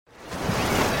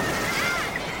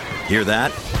Hear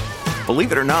that?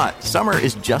 Believe it or not, summer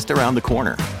is just around the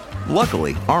corner.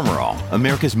 Luckily, Armor All,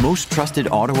 America's most trusted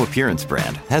auto appearance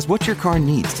brand, has what your car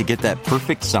needs to get that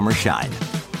perfect summer shine.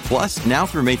 Plus, now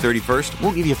through May 31st,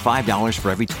 we'll give you $5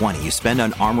 for every $20 you spend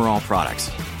on Armor All products.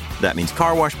 That means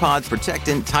car wash pods,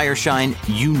 protectant, tire shine,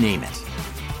 you name it.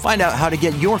 Find out how to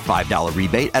get your $5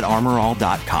 rebate at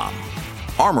armorall.com.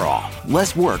 Armor All,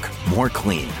 less work, more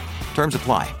clean. Terms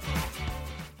apply.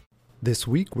 This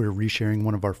week, we're resharing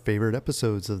one of our favorite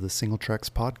episodes of the Single Tracks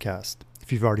podcast.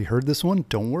 If you've already heard this one,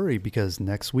 don't worry, because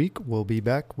next week we'll be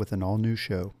back with an all-new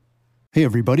show. Hey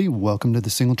everybody, welcome to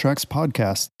the Single Tracks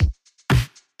podcast.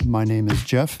 My name is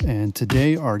Jeff, and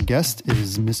today our guest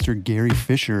is Mr. Gary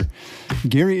Fisher.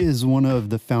 Gary is one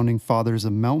of the founding fathers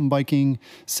of mountain biking,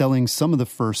 selling some of the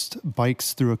first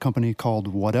bikes through a company called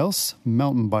What Else?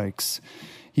 Mountain Bikes.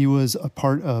 He was a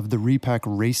part of the repack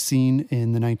race scene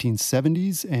in the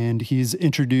 1970s, and he's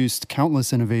introduced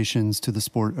countless innovations to the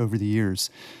sport over the years.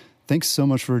 Thanks so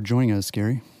much for joining us,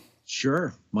 Gary.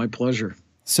 Sure. My pleasure.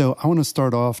 So I want to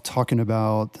start off talking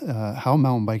about how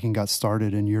mountain biking got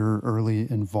started and your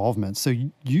early involvement. So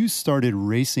you started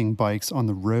racing bikes on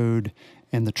the road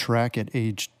and the track at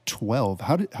age 12.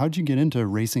 How'd you get into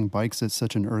racing bikes at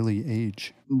such an early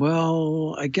age?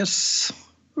 Well, I guess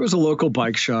there was a local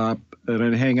bike shop, and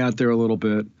I'd hang out there a little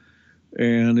bit.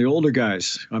 And the older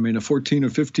guys, the 14 or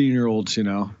 15-year-olds,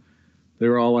 they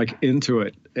were all like into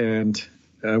it. And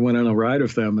I went on a ride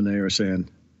with them, and they were saying,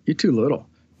 "You're too little.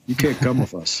 You can't come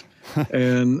with us."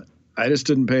 And I just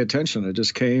didn't pay attention. I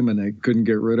just came, and they couldn't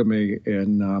get rid of me.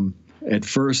 And at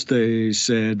first they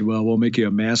said, "Well, we'll make you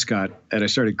a mascot." And I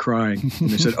started crying.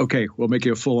 And they said, "Okay, we'll make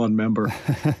you a full-on member."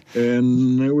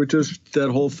 And it was just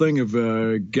that whole thing of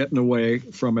getting away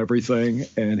from everything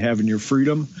and having your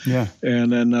freedom. Yeah.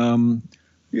 And then,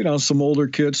 some older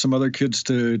kids, some other kids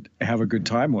to have a good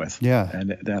time with. Yeah.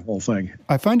 And that whole thing.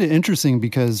 I find it interesting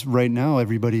because right now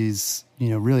everybody's,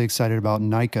 really excited about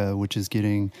NICA, which is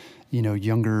getting,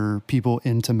 younger people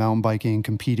into mountain biking,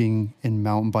 competing in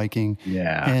mountain biking.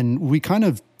 Yeah. And we kind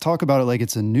of talk about it like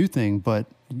it's a new thing, but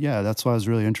yeah, that's why I was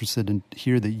really interested in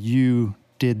hear that you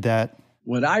did that.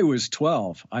 When I was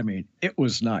 12, it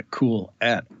was not cool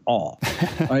at all.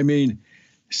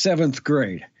 Seventh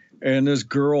grade. And this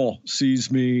girl sees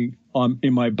me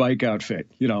in my bike outfit,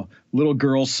 little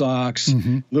girl socks,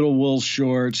 little wool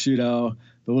shorts, the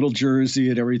little jersey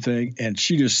and everything. And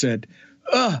she just said,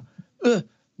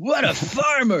 what a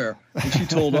farmer. And she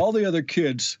told all the other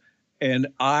kids, and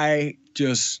I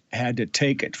just had to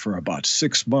take it for about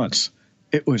 6 months.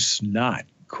 It was not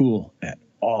cool at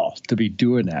all to be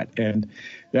doing that. And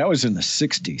that was in the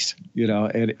 60s,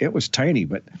 and it was tiny,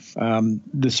 but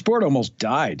the sport almost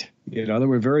died. There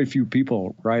were very few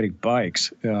people riding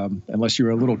bikes, unless you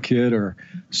were a little kid or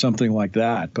something like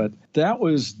that. But that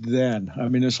was then.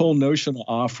 This whole notion of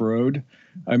off-road,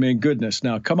 goodness.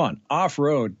 Now, come on,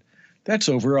 off-road, that's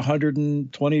over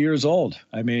 120 years old.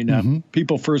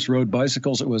 People first rode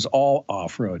bicycles. It was all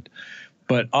off-road.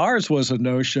 But ours was a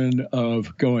notion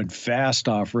of going fast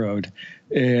off-road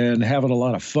and having a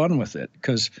lot of fun with it,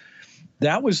 because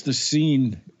that was the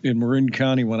scene in Marin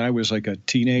County when I was like a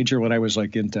teenager, when I was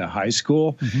like into high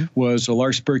school, was the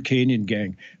Larkspur Canyon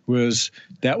Gang.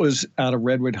 That was out of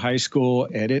Redwood High School,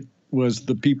 and it was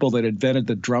the people that invented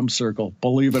the drum circle,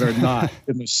 believe it or not,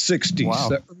 in the 60s, Wow.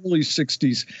 The early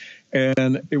 60s.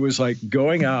 And it was like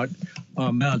going out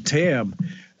on Mount Tam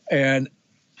and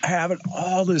having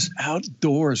all this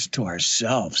outdoors to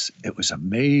ourselves. It was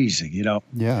amazing,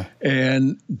 Yeah.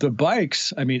 And the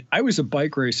bikes, I was a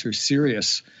bike racer,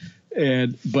 serious.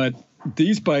 But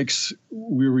these bikes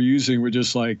we were using were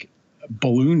just like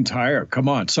balloon tire. Come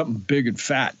on, something big and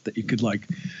fat that you could like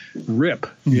rip,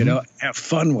 have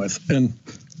fun with. And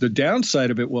the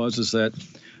downside of it is that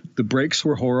the brakes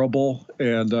were horrible,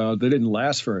 and they didn't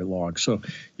last very long. So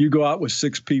you go out with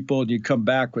 6 people, and you come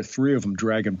back with 3 of them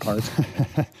dragging parts.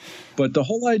 But the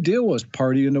whole idea was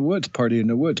party in the woods, party in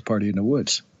the woods, party in the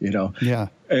woods, Yeah.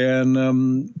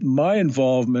 And my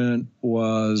involvement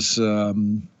was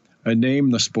I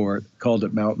named the sport, called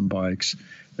it mountain bikes.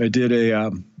 I did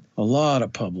a lot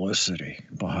of publicity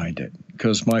behind it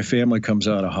because my family comes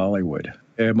out of Hollywood.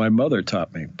 And my mother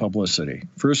taught me publicity,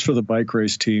 first for the bike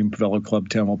race team, Velo Club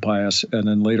Tamalpais, and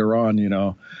then later on,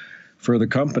 for the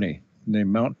company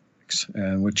named Mountain Bikes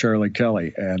and with Charlie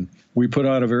Kelly. And we put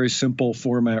on a very simple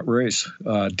format race,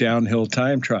 downhill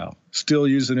time trial, still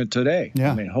using it today.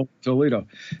 Yeah. Hope Toledo.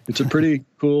 It's a pretty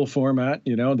cool format.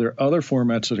 There are other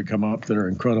formats that have come up that are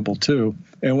incredible too.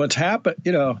 And what's happened,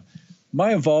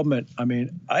 my involvement,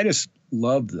 I just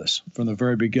loved this from the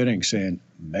very beginning, saying,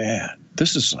 man,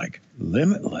 this is like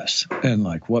limitless and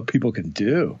like what people can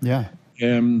do. Yeah.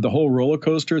 And the whole roller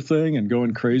coaster thing and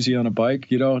going crazy on a bike,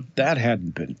 that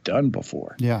hadn't been done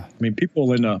before. Yeah. I mean,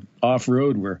 people in the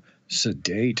off-road were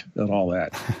sedate and all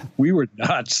that. We were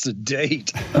not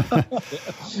sedate.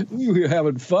 We were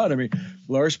having fun. I mean,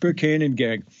 Larkspur Canyon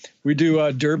Gang, we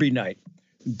do Derby night.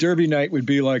 Derby night would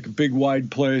be like a big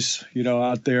wide place,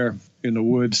 out there in the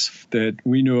woods that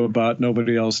we knew about,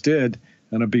 nobody else did.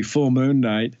 And it'd be full moon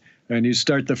night. And you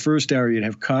start the first hour, you'd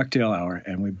have cocktail hour,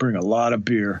 and we'd bring a lot of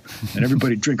beer. And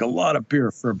everybody drink a lot of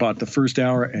beer for about the first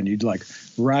hour, and you'd like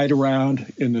ride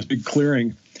around in this big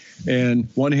clearing and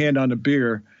one hand on the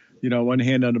beer, one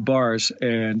hand on the bars,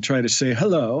 and try to say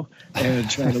hello and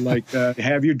try to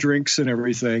have your drinks and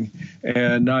everything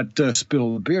and not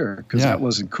spill the beer because that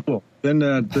wasn't cool. Then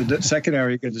the second hour,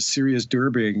 you get the serious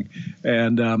derbying.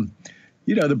 And,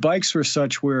 the bikes were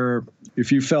such where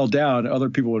if you fell down, other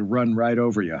people would run right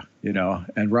over you,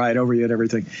 and ride over you and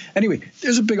everything. Anyway,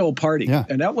 there's a big old party. Yeah.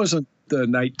 And that wasn't the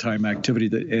nighttime activity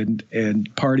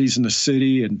and parties in the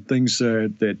city and things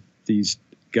that these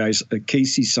guys,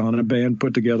 Casey Sauna Band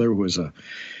put together, who was a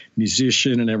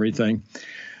musician and everything.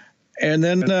 And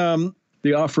then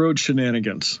the off-road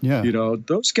shenanigans. Yeah.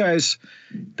 Those guys,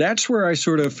 that's where I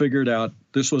sort of figured out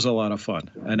this was a lot of fun.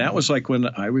 And that was like when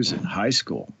I was in high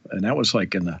school. And that was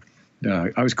like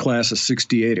I was class of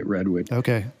 68 at Redwood.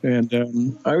 Okay.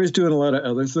 And I was doing a lot of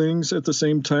other things at the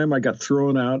same time. I got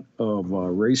thrown out of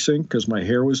racing because my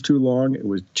hair was too long. It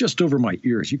was just over my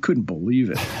ears. You couldn't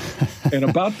believe it. And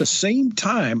about the same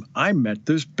time, I met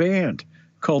this band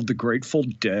called the Grateful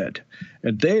Dead.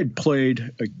 And they had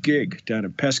played a gig down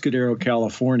in Pescadero,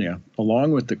 California,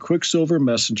 along with the Quicksilver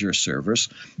Messenger Service.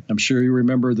 I'm sure you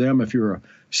remember them if you're a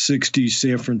 60s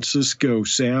San Francisco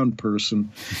sound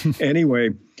person.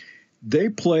 Anyway, they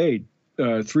played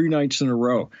 3 nights in a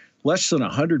row. Less than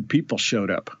 100 people showed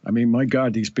up. I mean, my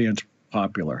God, these bands are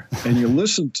popular. And you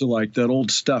listen to like that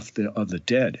old stuff of the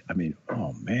Dead. I mean,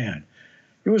 oh, man.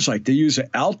 It was like they used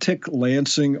Altic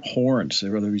Lansing horns. They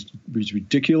were these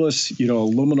ridiculous,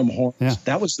 aluminum horns. Yeah.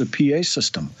 That was the PA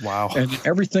system. Wow. And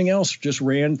everything else just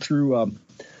ran through.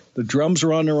 The drums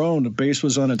were on their own. The bass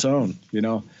was on its own.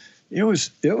 It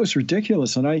was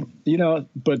ridiculous. And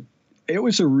but it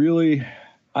was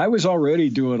I was already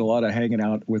doing a lot of hanging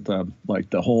out with like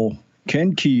the whole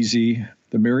Ken Kesey,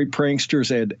 the Merry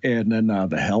Pranksters, and then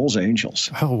the Hells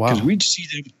Angels. Oh, wow. Because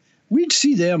we'd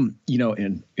see them,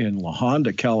 in La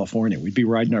Honda, California. We'd be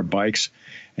riding our bikes,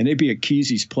 and they'd be at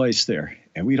Kesey's place there,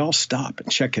 and we'd all stop and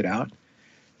check it out.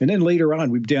 And then later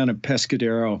on, we'd be down in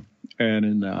Pescadero and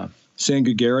in San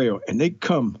Gregorio, and they'd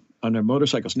come on their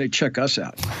motorcycles, and they'd check us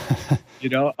out,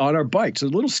 on our bikes. The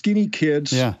little skinny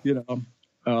kids, like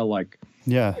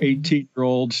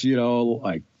 18-year-olds,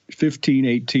 like 15,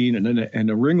 18, and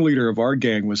the ringleader of our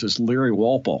gang was this Larry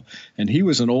Walpole, and he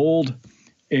was an old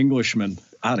Englishman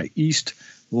out of East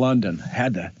London,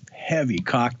 had the heavy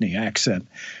Cockney accent,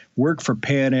 worked for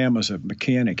Pan Am as a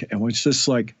mechanic, and was just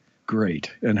like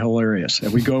great and hilarious.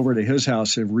 And we go over to his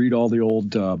house and read all the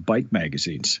old bike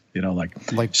magazines, like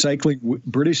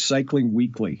British Cycling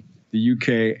Weekly, the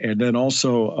UK, and then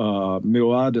also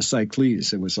Miroir de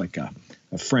Cycliste. It was like a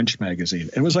French magazine.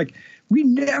 And it was like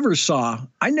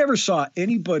I never saw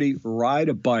anybody ride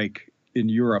a bike in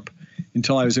Europe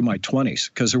until I was in my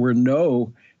 20s because there were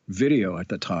no video at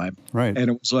the time. Right. And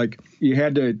it was like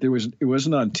it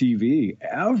wasn't on TV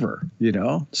ever,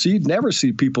 so you'd never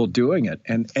see people doing it.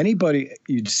 And anybody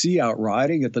you'd see out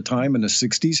riding at the time in the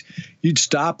 60s, you'd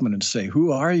stop them and say,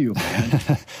 who are you, man?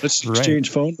 Let's exchange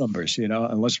phone numbers,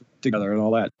 and let's work together and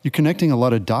all that. You're connecting a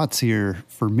lot of dots here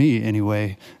for me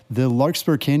anyway. The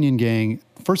Larkspur Canyon Gang,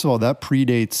 first of all, that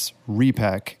predates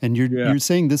Repack. And you're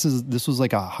saying this was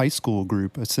like a high school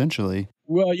group, essentially.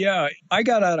 Well, yeah, I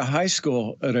got out of high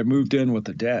school and I moved in with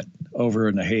the Dead over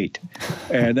in the Haight.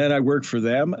 And then I worked for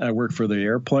them. I worked for the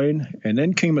Airplane. And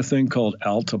then came a thing called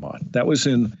Altamont. That was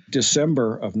in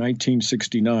December of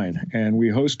 1969. And we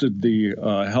hosted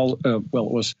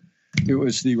it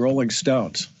was the Rolling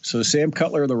Stones. So Sam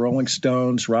Cutler of the Rolling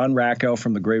Stones, Ron Racco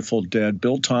from the Grateful Dead,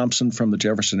 Bill Thompson from the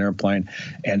Jefferson Airplane,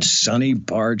 and Sonny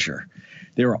Barger.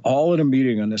 They were all in a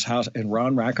meeting on this house, in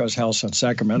Ron Racco's house on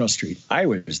Sacramento Street. I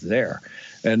was there.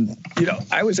 And,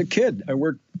 I was a kid. I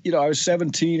worked, I was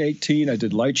 17, 18. I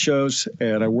did light shows,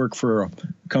 and I worked for a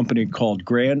company called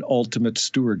Grand Ultimate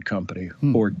Steward Company,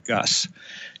 or GUS.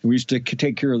 And we used to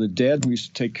take care of the Dead. We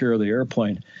used to take care of the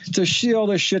Airplane. To see all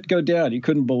this shit go down, you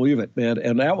couldn't believe it, man.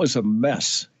 And that was a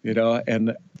mess,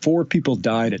 and 4 people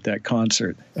died at that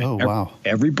concert. Oh, wow.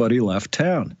 Everybody left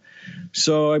town.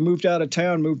 So I moved out of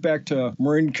town, moved back to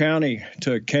Marin County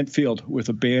to Kentfield with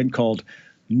a band called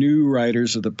New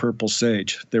Riders of the Purple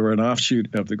Sage. They were an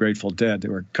offshoot of the Grateful Dead. They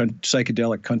were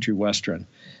psychedelic country western.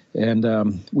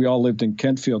 And we all lived in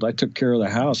Kentfield. I took care of the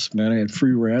house, man. I had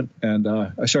free rent, and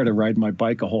I started riding my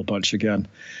bike a whole bunch again.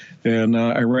 And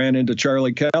I ran into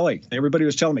Charlie Kelly. Everybody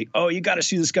was telling me, oh, you got to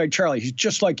see this guy, Charlie. He's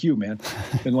just like you, man.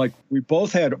 And like, we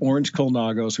both had orange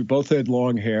colnagos. We both had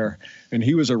long hair. And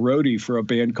he was a roadie for a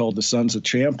band called the Sons of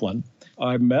Champlin.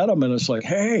 I met him, and it's like,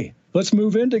 hey, let's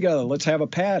move in together. Let's have a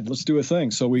pad. Let's do a thing.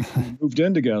 So we moved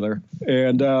in together.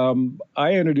 And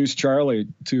I introduced Charlie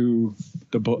to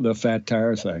the Fat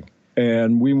Tire thing.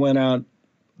 And we went out.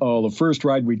 Oh, the first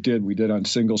ride we did on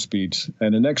single speeds.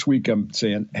 And the next week I'm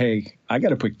saying, hey, I got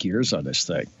to put gears on this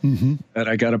thing. Mm-hmm. And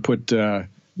I got to put,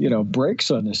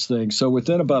 brakes on this thing. So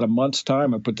within about a month's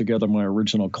time, I put together my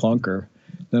original clunker.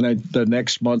 Then the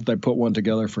next month I put one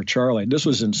together for Charlie. This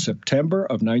was in September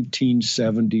of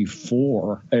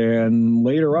 1974. And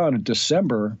later on in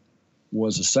December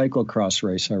was a cyclocross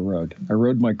race I rode. I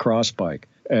rode my cross bike.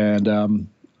 And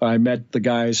I met the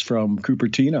guys from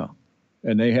Cupertino.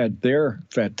 And they had their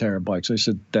Fat Tire bikes. I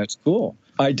said, that's cool.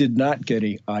 I did not get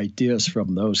any ideas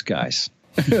from those guys.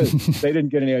 They didn't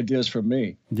get any ideas from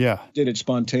me. Yeah. Did it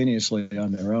spontaneously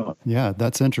on their own. Yeah,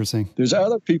 that's interesting. There's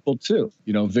other people, too.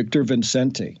 Victor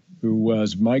Vincenti, who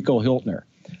was Michael Hiltner.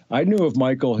 I knew of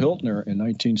Michael Hiltner in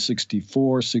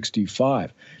 1964,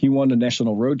 65. He won the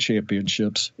National Road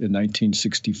Championships in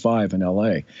 1965 in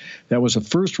L.A. That was the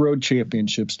first road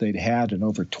championships they'd had in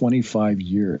over 25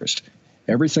 years.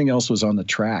 Everything else was on the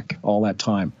track all that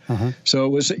time. Uh-huh. So it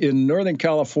was in Northern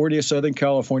California. Southern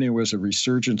California was a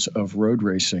resurgence of road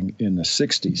racing in the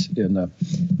 60s, in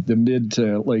the mid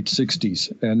to late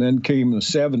 60s. And then came the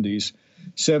 70s.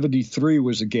 73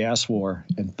 was a gas war,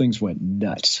 and things went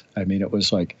nuts. I mean, it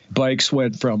was like bikes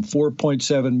went from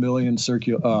 4.7 million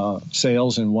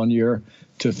sales in 1 year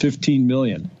to 15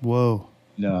 million. Whoa.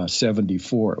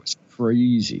 74. It was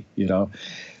crazy,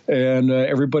 And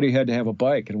everybody had to have a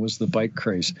bike, and it was the bike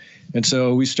craze. And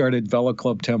so we started Velo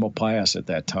Club Tamalpais at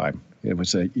that time. It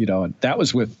was and that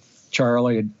was with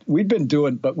Charlie. And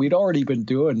we'd already been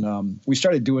doing, we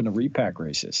started doing the repack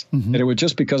races. Mm-hmm. And it was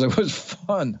just because it was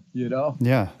fun,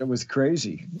 Yeah. It was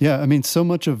crazy. Yeah. I mean, so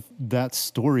much of that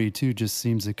story, too, just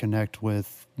seems to connect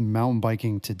with mountain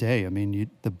biking today. I mean,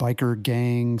 the biker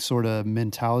gang sort of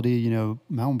mentality,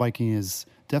 mountain biking is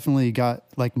definitely got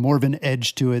like more of an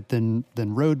edge to it than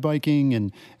road biking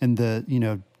and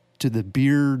the, to the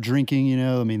beer drinking,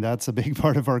 I mean, that's a big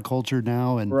part of our culture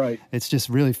now. And right. It's just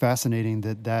really fascinating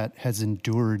that has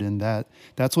endured, and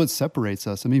that's what separates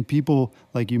us. I mean, people,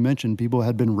 like you mentioned, people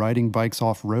had been riding bikes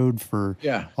off road for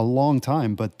a long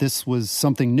time, but this was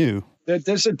something new.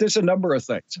 There's a number of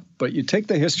things, but you take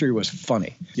the history was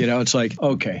funny. It's like,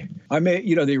 okay, I made,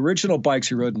 the original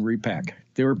bikes you rode in repack,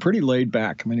 they were pretty laid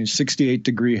back. I mean,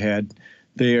 68-degree head.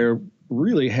 They're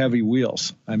really heavy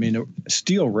wheels. I mean,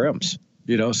 steel rims,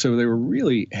 so they were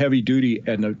really heavy duty,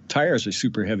 and the tires are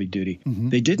super heavy duty. Mm-hmm.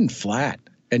 They didn't flat,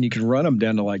 and you could run them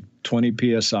down to like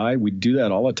 20 PSI. We do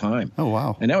that all the time. Oh,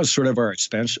 wow. And that was sort of our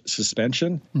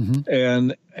suspension. Mm-hmm.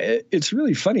 And it's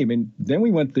really funny. I mean, then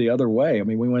we went the other way. I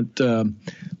mean,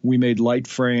 we made light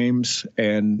frames,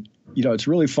 and, it's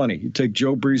really funny. You take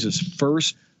Joe Breeze's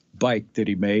first bike that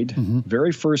he made, mm-hmm.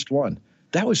 very first one.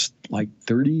 That was like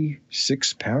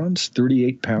 36 pounds,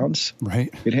 38 pounds.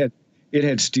 Right. It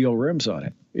had steel rims on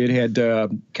it. It had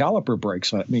caliper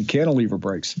brakes on it. I mean, cantilever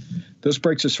brakes. Those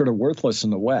brakes are sort of worthless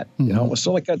in the wet. Mm-hmm.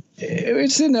 So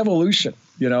it's an evolution,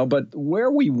 But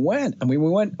where we went, I mean,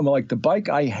 like the bike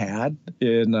I had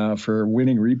for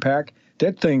winning repack.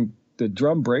 That thing, the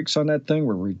drum brakes on that thing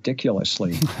were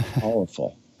ridiculously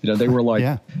powerful. They were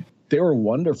like, they were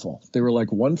wonderful. They were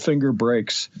like one finger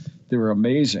brakes. They were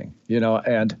amazing,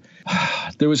 and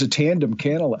there was a tandem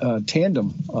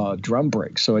drum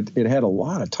brake. So it had a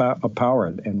lot of power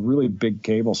and really big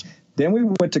cables. Then we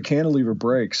went to cantilever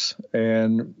brakes,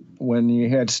 and when you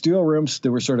had steel rims, they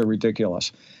were sort of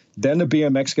ridiculous. Then the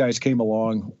BMX guys came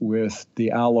along with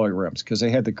the alloy rims because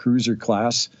they had the cruiser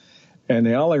class, and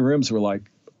the alloy rims were like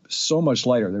so much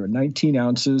lighter. They were 19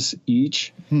 ounces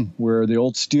each, where the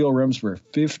old steel rims were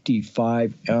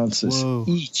 55 ounces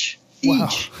each. Wow.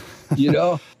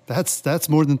 That's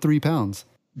more than 3 pounds.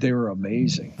 They were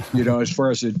amazing, as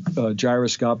far as the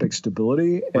gyroscopic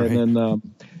stability. Right. And then,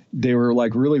 they were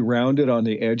like really rounded on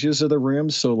the edges of the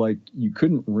rims. So like you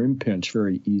couldn't rim pinch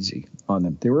very easy on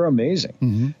them. They were amazing.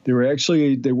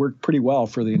 Mm-hmm. They worked pretty well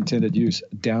for the intended use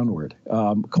downward.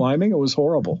 Climbing, it was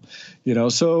horrible,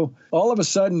 so all of a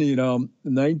sudden,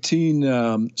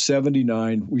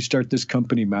 1979, we start this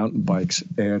company, Mountain Bikes,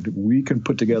 and we can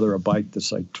put together a bike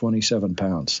that's like 27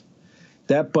 pounds.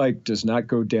 That bike does not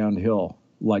go downhill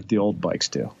like the old bikes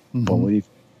do, believe me.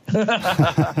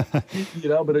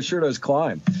 But it sure does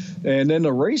climb. And then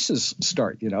the races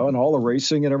start, and all the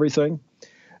racing and everything.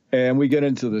 And we get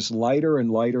into this lighter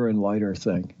and lighter and lighter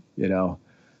thing,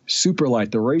 super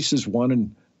light. The race is won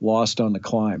and lost on the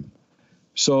climb.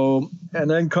 So, and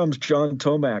then comes John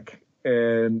Tomac,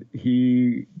 and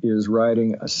he is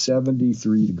riding a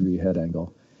 73-degree head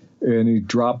angle, and he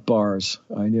dropped bars,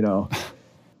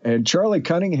 And Charlie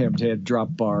Cunningham had drop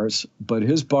bars, but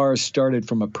his bars started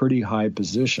from a pretty high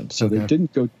position. So they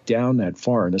didn't go down that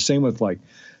far. And the same with like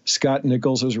Scott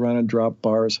Nichols was running drop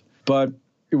bars. But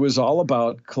it was all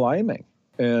about climbing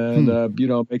and,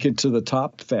 make it to the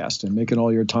top fast and making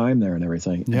all your time there and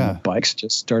everything. Yeah. And bikes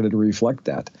just started to reflect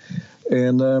that.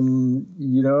 And,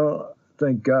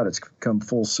 thank God it's come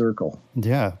full circle.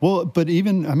 Yeah. Well, but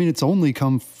it's only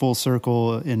come full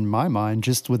circle in my mind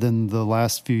just within the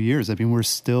last few years. I mean, we're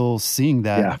still seeing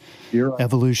that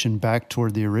evolution back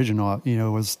toward the original. I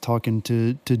was talking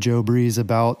to Joe Breeze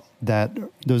about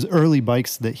those early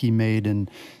bikes that he made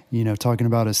and, talking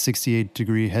about a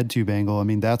 68-degree head tube angle. I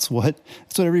mean, that's what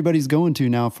everybody's going to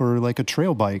now for like a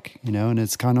trail bike, and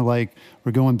it's kind of like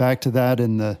we're going back to that,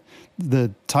 and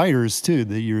the tires too,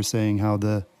 that you were saying how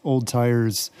the old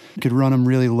tires could run them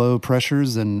really low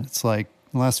pressures. And it's like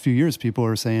the last few years, people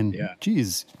are saying,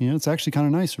 geez, it's actually kind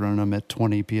of nice running them at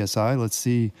 20 PSI. Let's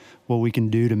see what we can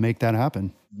do to make that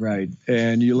happen. Right.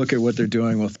 And you look at what they're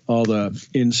doing with all the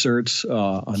inserts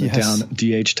on the down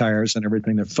DH tires and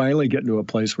everything. They're finally getting to a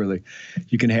place where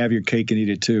you can have your cake and eat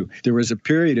it too. There was a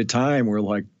period of time where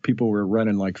like people were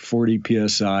running like 40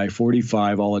 PSI,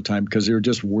 45 all the time because they were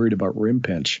just worried about rim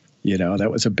pinch. That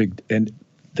was a big, and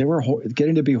they were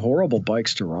getting to be horrible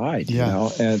bikes to ride,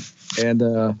 and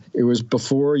it was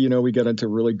before, we got into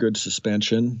really good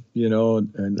suspension,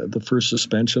 and the first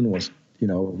suspension was,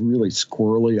 really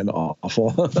squirrely and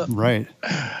awful. Right.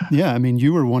 Yeah. I mean,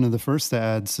 you were one of the first to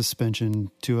add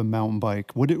suspension to a mountain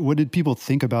bike. What did people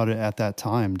think about it at that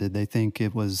time? Did they think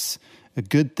it was a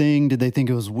good thing? Did they think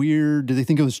it was weird? Did they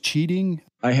think it was cheating?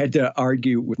 I had to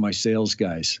argue with my sales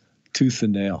guys tooth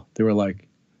and nail. They were like,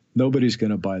 nobody's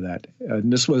going to buy that.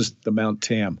 And this was the Mount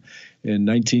Tam in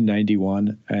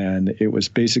 1991. And it was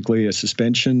basically a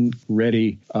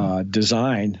suspension-ready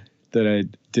design that I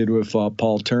did with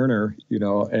Paul Turner,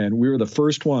 and we were the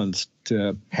first ones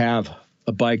to have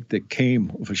a bike that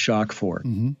came with a shock fork.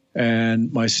 Mm-hmm.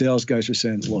 And my sales guys were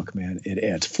saying, look, man, it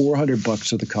adds $400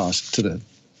 to the cost, to the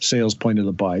sales point of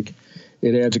the bike.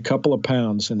 It adds a couple of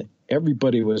pounds, and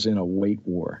everybody was in a weight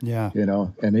war. Yeah.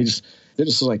 And they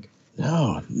just like,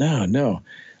 no.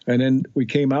 And then we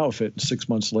came out with it, and 6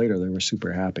 months later, they were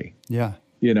super happy. Yeah.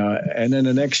 And then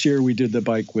the next year we did the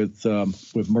bike with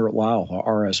Mert Lau,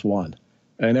 RS1.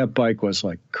 And that bike was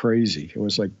like crazy. It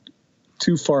was like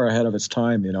too far ahead of its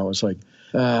time. It was like,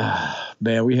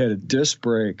 man, we had a disc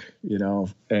brake,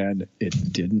 and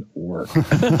it didn't work.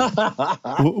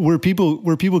 Were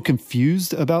people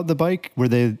confused about the bike? Were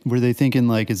they thinking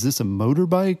like, is this a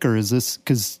motorbike or is this,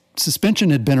 because suspension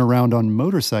had been around on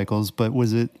motorcycles, but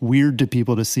was it weird to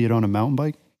people to see it on a mountain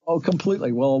bike? Oh,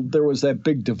 completely. Well, there was that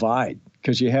big divide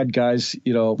because you had guys,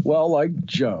 like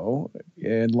Joe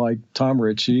and like Tom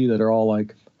Ritchie that are all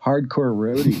like hardcore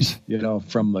roadies,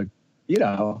 from the,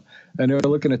 and they were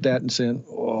looking at that and saying,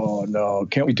 oh, no,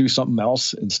 can't we do something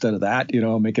else instead of that,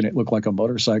 making it look like a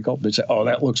motorcycle? They'd say, oh,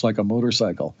 that looks like a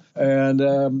motorcycle. And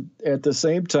at the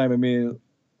same time, I mean,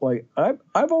 like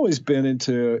I've always been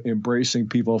into embracing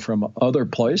people from other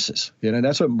places, and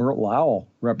that's what Mert Lau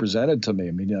represented to me.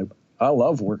 I mean, I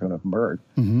love working with Mert.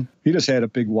 Mm-hmm. He just had a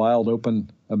big, wild,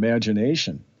 open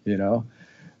imagination,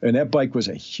 and that bike was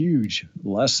a huge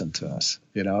lesson to us.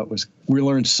 We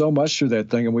learned so much through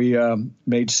that thing, and we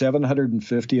made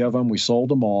 750 of them. We sold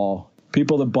them all.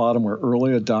 People that bought them were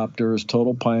early adopters,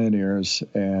 total pioneers,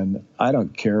 and I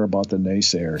don't care about the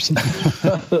naysayers,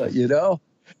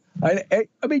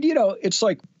 I mean, it's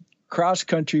like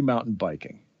cross-country mountain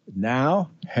biking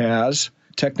now has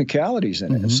technicalities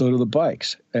in it, and so do the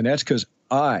bikes. And that's because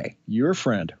your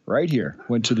friend right here,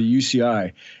 went to the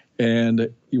UCI,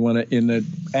 and you want to, in the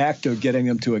act of getting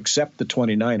them to accept the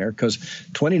 29er, because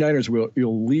 29ers were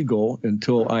illegal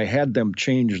until I had them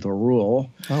change the rule.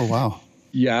 Oh, wow.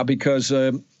 Yeah, because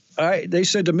they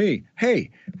said to me, hey,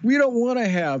 we don't want to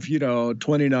have,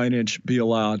 29-inch be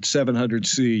allowed,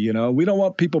 700C, we don't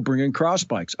want people bringing cross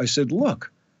bikes. I said,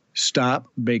 look, stop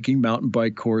making mountain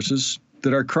bike courses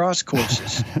that are cross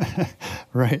courses.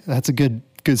 Right. That's a good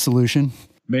solution.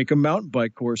 Make them mountain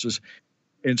bike courses.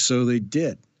 And so they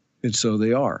did. And so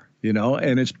they are,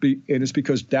 and it's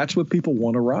because that's what people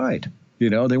want to ride. They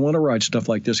want to ride stuff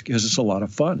like this because it's a lot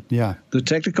of fun. Yeah. The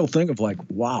technical thing of like,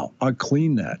 wow, I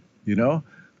clean that,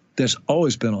 there's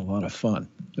always been a lot of fun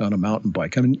on a mountain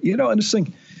bike. I mean, and this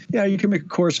thing, you can make a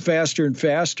course faster and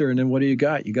faster. And then what do you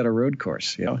got? You got a road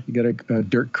course, you got a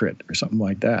dirt crit or something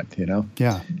like that,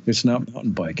 Yeah. It's not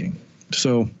mountain biking.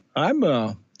 So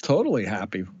I'm totally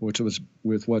happy with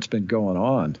what's been going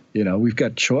on. We've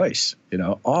got choice,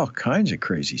 all kinds of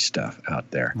crazy stuff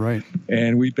out there. Right.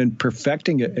 And we've been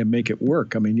perfecting it and make it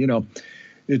work. I mean,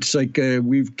 it's like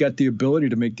we've got the ability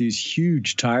to make these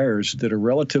huge tires that are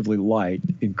relatively light,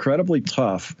 incredibly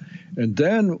tough. And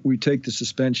then we take the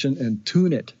suspension and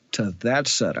tune it to that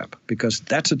setup because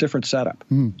that's a different setup,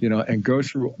 and go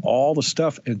through all the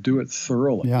stuff and do it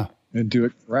thoroughly. Yeah. And do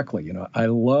it correctly. I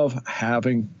love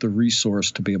having the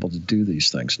resource to be able to do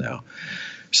these things now.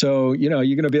 So, you're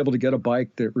going to be able to get a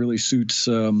bike that really suits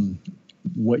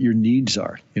what your needs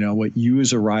are, what you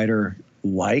as a rider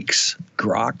likes,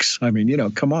 groks. I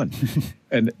mean, come on.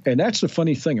 and that's the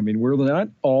funny thing. I mean, we're not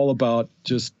all about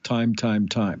just time.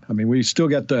 I mean, we still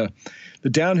got the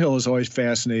downhill is always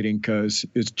fascinating because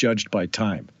it's judged by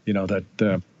time,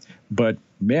 but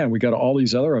man, we got all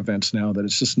these other events now that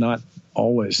it's just not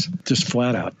always just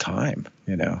flat out time,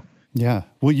 Yeah.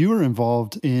 Well, you were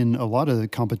involved in a lot of the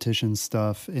competition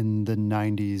stuff in the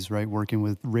 90s, right? Working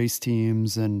with race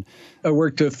teams and... I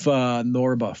worked with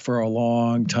Norba for a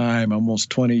long time, almost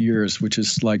 20 years, which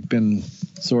has been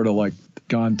sort of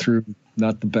gone through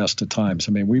not the best of times.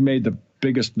 I mean, we made the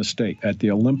biggest mistake at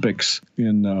the Olympics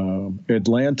in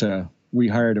Atlanta. We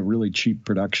hired a really cheap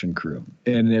production crew.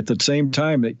 And at the same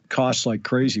time, it cost like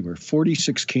crazy. We're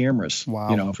 46 cameras,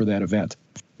 wow. For that event.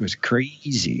 It was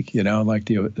crazy,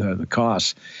 the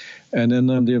costs. And then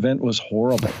the event was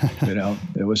horrible,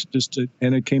 It was just,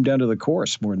 and it came down to the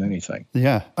course more than anything.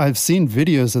 Yeah, I've seen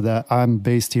videos of that. I'm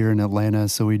based here in Atlanta,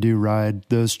 so we do ride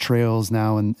those trails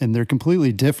now, and they're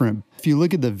completely different. If you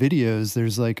look at the videos,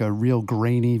 there's like a real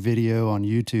grainy video on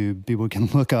YouTube people can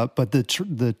look up, but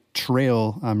the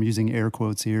trail, I'm using air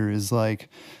quotes here, is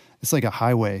it's like a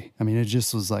highway. I mean, it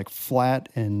just was flat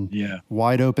and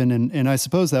wide open. And I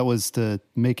suppose that was to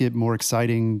make it more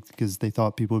exciting because they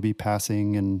thought people would be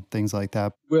passing and things like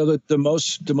that. Well, the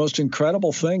most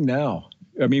incredible thing now,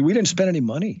 I mean, we didn't spend any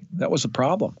money. That was the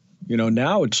problem.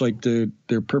 Now it's like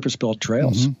they're purpose-built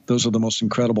trails. Mm-hmm. Those are the most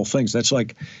incredible things. That's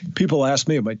like people ask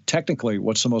me, but technically,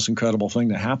 what's the most incredible thing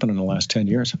that happened in the last 10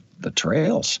 years? The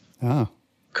trails. Oh.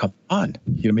 Come on.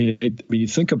 You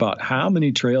think about how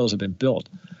many trails have been built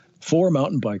for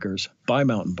mountain bikers, by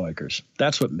mountain bikers.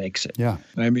 That's what makes it. Yeah.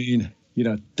 I mean,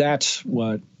 that's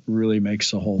what really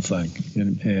makes the whole thing.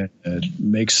 And it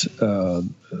makes the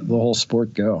whole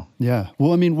sport go. Yeah.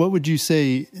 Well, I mean, what would you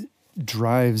say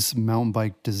drives mountain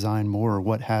bike design more, or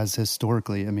what has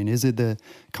historically? I mean, is it the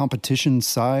competition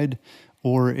side,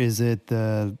 or is it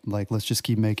the, let's just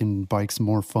keep making bikes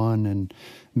more fun and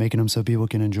making them so people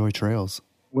can enjoy trails?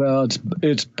 Well,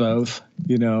 it's both.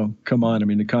 Come on. I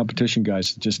mean, the competition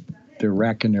guys they're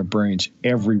racking their brains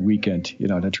every weekend, to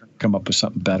try to come up with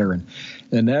something better,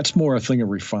 and that's more a thing of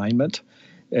refinement.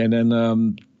 And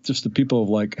then just the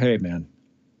people of hey, man,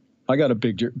 I got a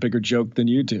bigger joke than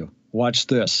you do. Watch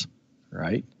this,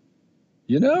 right?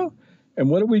 And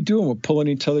what are we doing? We're pulling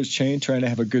each other's chain, trying to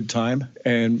have a good time.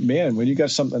 And man, when you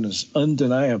got something that's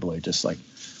undeniably just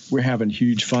we're having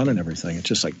huge fun and everything, it's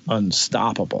just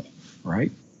unstoppable.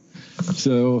 Right.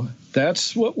 So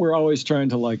that's what we're always trying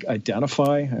to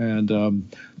identify and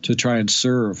to try and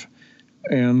serve.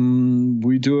 And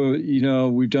we do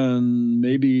we've done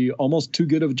maybe almost too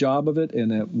good of a job of it, in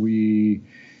that we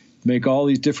make all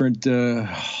these different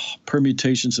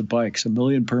permutations of bikes, 1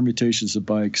 million permutations of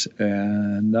bikes,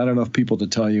 and not enough people to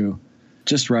tell you,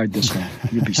 just ride this one.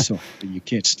 You'll be so happy. You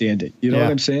can't stand it. You know what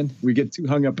I'm saying? We get too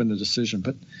hung up in the decision.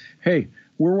 But hey,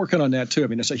 we're working on that too. I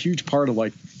mean, it's a huge part of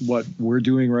what we're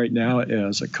doing right now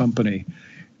as a company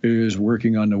is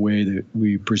working on the way that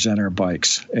we present our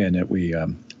bikes and that we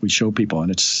show people.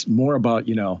 And it's more about,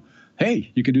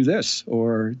 hey, you can do this,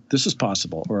 or this is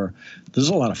possible, or this is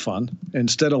a lot of fun,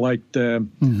 instead of the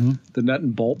nut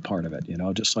and bolt part of it,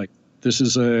 just this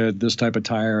is this type of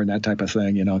tire and that type of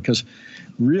thing, because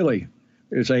really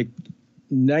it's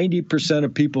 90%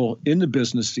 of people in the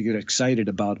business to get excited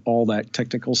about all that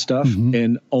technical stuff,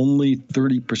 and only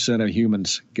 30% of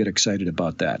humans get excited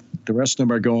about that. The rest of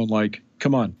them are going like,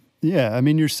 come on. Yeah, I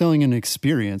mean, you're selling an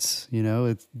experience,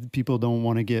 people don't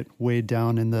want to get weighed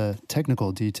down in the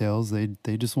technical details.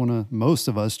 They just want to, most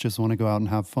of us just want to go out and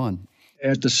have fun.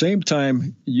 At the same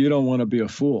time, you don't want to be a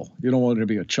fool. You don't want to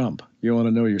be a chump. You want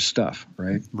to know your stuff,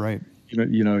 right? Right.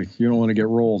 You don't want to get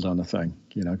rolled on the thing,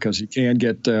 because you can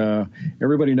get,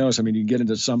 everybody knows, I mean, you get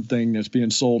into something that's being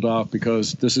sold off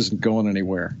because this isn't going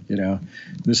anywhere,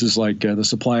 This is like the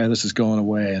supply of this is going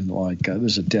away and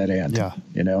this is a dead end,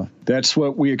 That's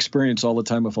what we experience all the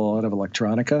time with a lot of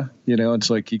electronica, It's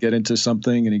like you get into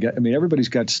something and everybody's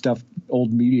got stuff,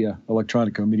 old media,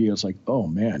 electronica media. It's like, oh,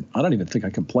 man, I don't even think I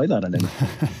can play that on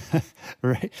anything.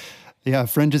 Right. Yeah, a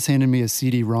friend just handed me a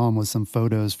CD-ROM with some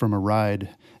photos from a ride.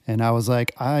 And I was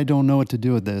like, I don't know what to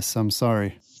do with this. I'm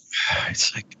sorry.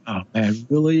 It's like, oh, man,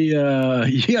 really?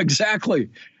 Yeah, exactly.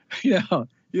 Yeah.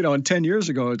 And 10 years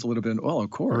ago, it's a little bit, well, of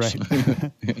course.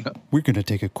 Right. We're going to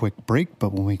take a quick break,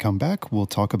 but when we come back, we'll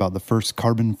talk about the first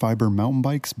carbon fiber mountain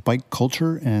bikes, bike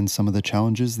culture, and some of the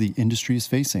challenges the industry is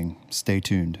facing. Stay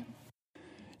tuned.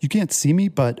 You can't see me,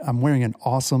 but I'm wearing an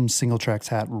awesome Singletracks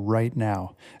hat right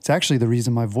now. It's actually the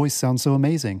reason my voice sounds so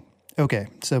amazing. Okay,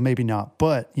 so maybe not,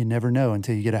 but you never know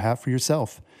until you get a hat for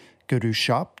yourself. Go to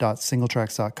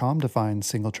shop.singletracks.com to find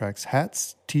Singletracks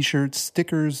hats, t-shirts,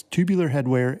 stickers, tubular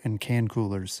headwear, and can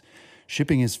coolers.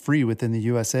 Shipping is free within the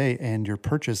USA, and your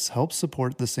purchase helps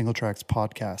support the Singletracks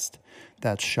podcast.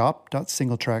 That's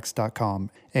shop.singletracks.com,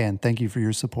 and thank you for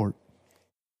your support.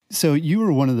 So you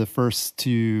were one of the first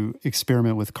to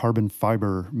experiment with carbon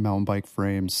fiber mountain bike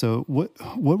frames. So what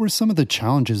were some of the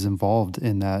challenges involved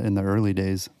in that in the early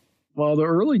days? Well, the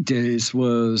early days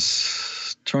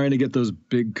was trying to get those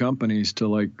big companies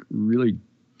to really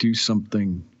do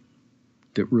something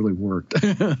that really worked.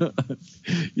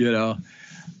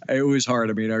 It was hard.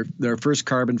 I mean, our first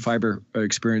carbon fiber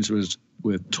experience was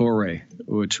with Toray,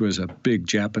 which was a big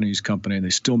Japanese company, and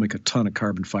they still make a ton of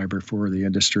carbon fiber for the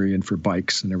industry and for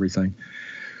bikes and everything.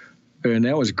 And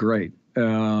that was great.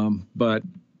 But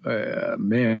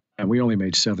man, we only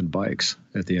made 7 bikes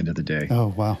at the end of the day. Oh,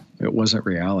 wow. It wasn't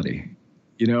reality,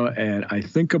 and I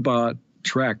think about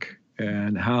Trek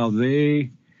and how there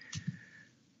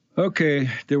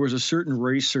was a certain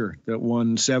racer that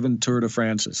won 7 Tour de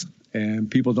France's, and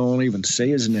people don't even say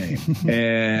his name.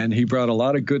 And he brought a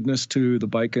lot of goodness to the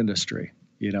bike industry,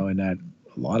 and that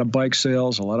a lot of bike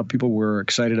sales, a lot of people were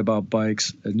excited about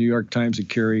bikes. The New York Times would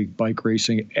carry bike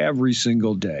racing every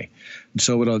single day. And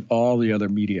so would all the other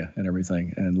media and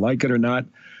everything. And like it or not,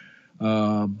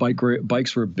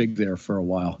 bikes were big there for a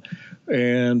while.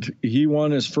 And he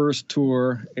won his first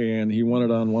tour, and he won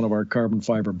it on one of our carbon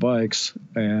fiber bikes.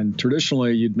 And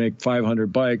traditionally, you'd make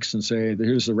 500 bikes and say,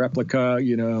 here's the replica,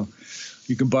 you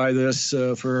can buy this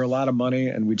for a lot of money,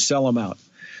 and we'd sell them out.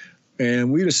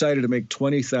 And we decided to make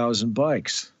 20,000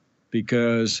 bikes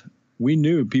because we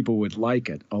knew people would like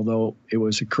it, although it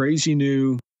was a crazy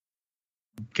new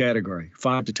category,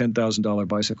 $5,000 to $10,000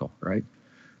 bicycle, right?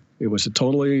 It was a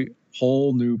totally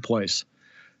whole new place.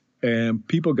 And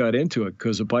people got into it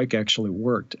because the bike actually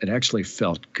worked. It actually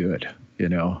felt good,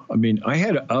 I mean, I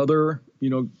had other,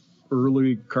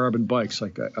 early carbon bikes.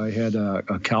 Like I had a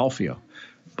Calfia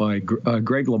by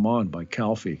Greg LeMond by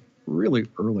Calfee really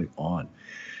early on.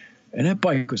 And that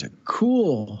bike was a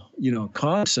cool,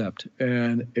 concept,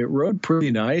 and it rode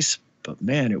pretty nice, but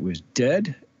man, it was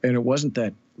dead, and it wasn't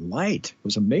that light. It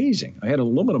was amazing. I had an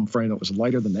aluminum frame that was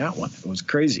lighter than that one. It was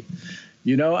crazy.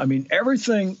 I mean,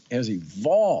 everything has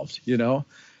evolved,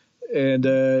 and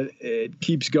it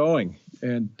keeps going.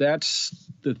 And that's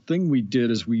the thing we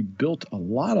did is we built a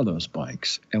lot of those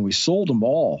bikes, and we sold them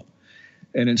all.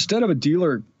 And instead of a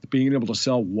dealer being able to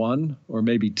sell 1 or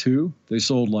maybe 2, they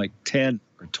sold like 10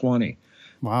 or 20.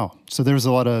 Wow. So there was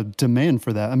a lot of demand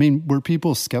for that. I mean, were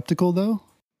people skeptical though?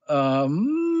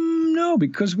 No,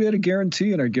 because we had a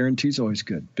guarantee, and our guarantee's always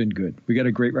been good. We got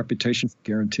a great reputation for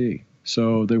guarantee.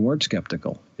 So they weren't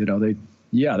skeptical. I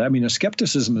mean, a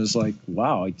skepticism is like,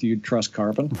 wow, do you trust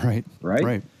carbon?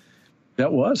 Right.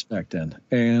 That was back then.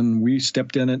 And we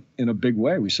stepped in it in a big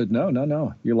way. We said,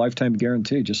 no, your lifetime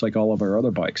guarantee, just like all of our other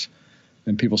bikes.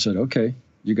 And people said, okay,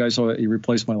 you guys, you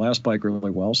replaced my last bike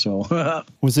really well. So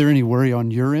was there any worry on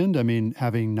your end? I mean,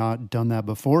 having not done that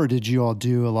before, did you all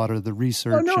do a lot of the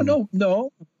research?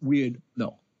 No. We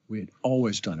had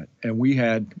always done it. And we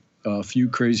had a few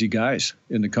crazy guys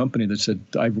in the company that said,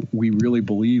 we really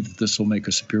believe this will make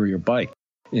a superior bike.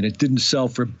 And it didn't sell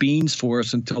for beans for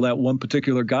us until that one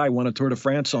particular guy won a Tour de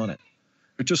France on it.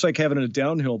 It's just like having a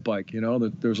downhill bike,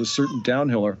 there's a certain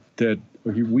downhiller that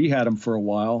we had him for a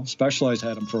while, Specialized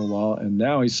had him for a while, and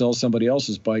now he sells somebody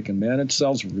else's bike, and man, it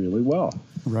sells really well.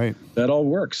 Right. That all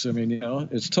works. I mean,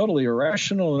 it's totally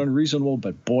irrational and unreasonable,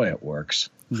 but boy, it works.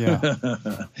 Yeah.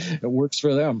 It works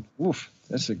for them. Oof,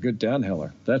 that's a good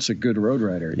downhiller. That's a good road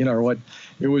rider. Or what?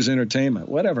 It was entertainment,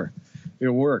 whatever. It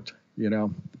worked,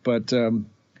 But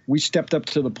we stepped up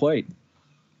to the plate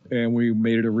and we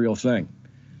made it a real thing.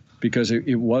 Because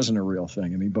it wasn't a real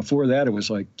thing. I mean, before that, it was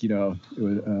like, it was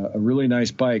a really nice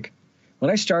bike.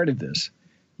 When I started this,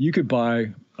 you could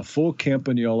buy a full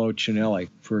Campagnolo Cinelli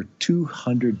for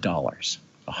 $200,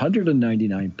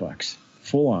 $199,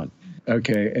 full on.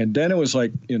 Okay, and then it was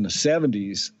like in the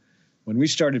 70s, when we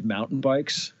started mountain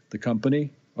bikes, the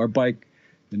company, our bike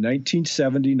in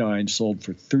 1979 sold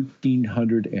for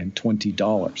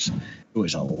 $1,320. It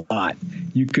was a lot.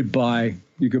 You could buy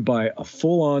a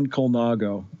full-on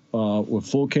Colnago with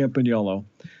full Campagnolo.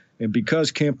 And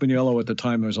because Campagnolo at the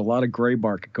time, there was a lot of gray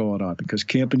market going on because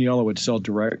Campagnolo would sell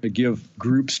direct to give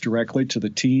groups directly to the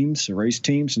teams, the race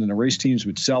teams, and then the race teams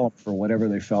would sell them for whatever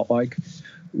they felt like.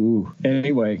 Ooh.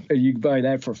 Anyway, you could buy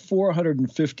that for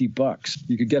 $450.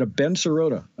 You could get a Ben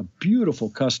Sirota, a beautiful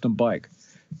custom bike,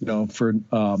 for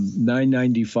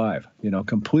 $995,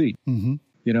 complete. Mm-hmm.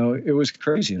 It was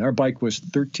crazy. And our bike was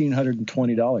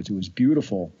 $1,320. It was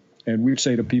beautiful. And we'd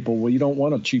say to people, well, you don't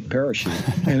want a cheap parachute.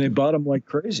 And they bought them like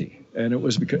crazy. And it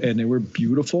was and they were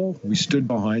beautiful. We stood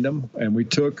behind them and we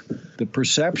took the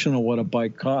perception of what a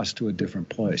bike cost to a different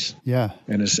place. Yeah.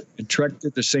 And Trek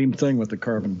did the same thing with the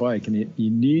carbon bike. And you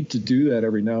need to do that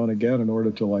every now and again in order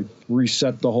to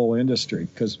reset the whole industry.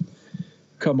 Because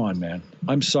come on, man,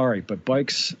 I'm sorry, but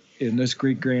bikes in this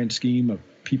great grand scheme of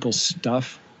people's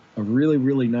stuff, a really,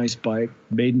 really nice bike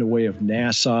made in the way of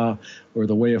Nassau or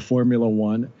the way of Formula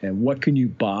One. And what can you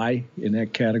buy in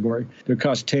that category? It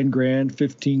costs 10 grand,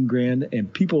 15 grand,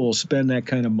 and people will spend that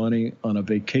kind of money on a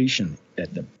vacation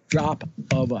at the drop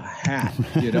of a hat.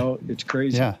 It's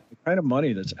crazy. Yeah. The kind of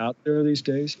money that's out there these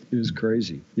days is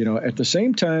crazy. At the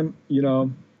same time,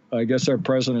 I guess our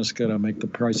president's going to make the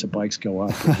price of bikes go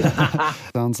up.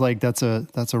 Sounds like that's a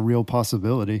real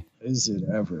possibility. Is it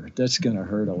ever? That's going to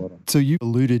hurt a little. So you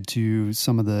alluded to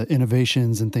some of the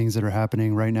innovations and things that are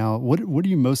happening right now. What are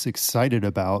you most excited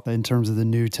about in terms of the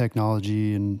new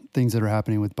technology and things that are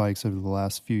happening with bikes over the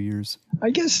last few years? I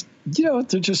guess,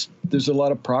 there's a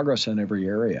lot of progress in every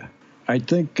area. I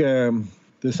think the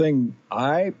thing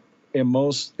I am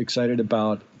most excited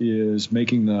about is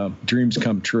making the dreams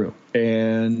come true.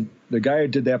 And the guy who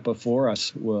did that before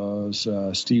us was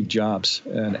Steve Jobs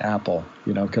and Apple,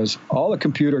 because all the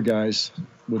computer guys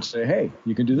would say, hey,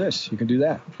 you can do this, you can do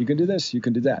that, you can do this, you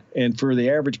can do that. And for the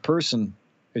average person,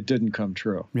 it didn't come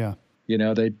true. Yeah.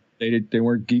 They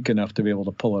weren't geek enough to be able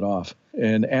to pull it off.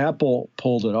 And Apple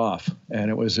pulled it off, and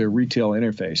it was a retail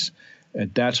interface.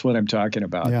 And that's what I'm talking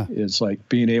about. Yeah. It's like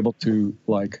being able to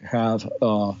have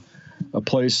a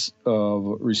place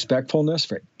of respectfulness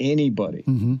for anybody,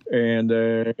 mm-hmm. and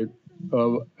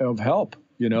of help,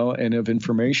 and of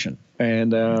information.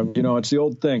 And, it's the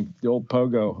old thing, the old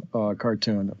Pogo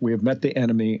cartoon. We have met the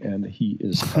enemy and he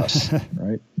is us,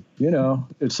 right?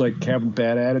 It's like having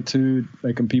bad attitude,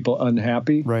 making people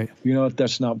unhappy. Right.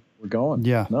 That's not where we're going.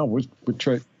 Yeah. No, we're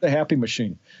the happy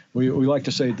machine. We like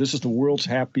to say this is the world's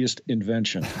happiest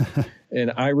invention.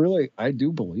 And I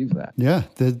do believe that. Yeah,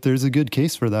 there's a good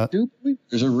case for that. I do believe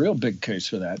there's a real big case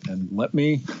for that. And let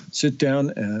me sit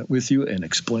down with you and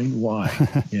explain why.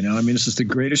 This is the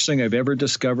greatest thing I've ever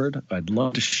discovered. I'd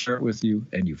love to share it with you,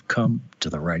 and you've come to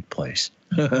the right place.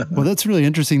 Well, that's really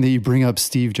interesting that you bring up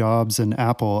Steve Jobs and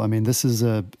Apple. I mean, this is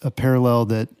a parallel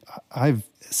that I've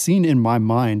seen in my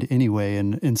mind anyway.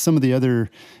 And some of the other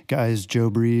guys, Joe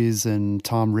Breeze and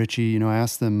Tom Ritchie, I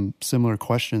asked them similar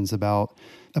questions about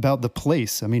the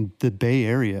place. I mean, the Bay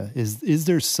Area. Is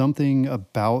there something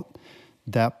about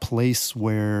that place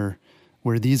where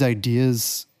these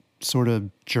ideas sort of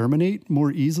germinate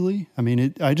more easily? I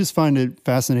mean, I just find it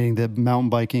fascinating that mountain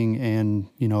biking and,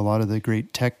 a lot of the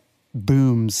great tech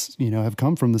booms, have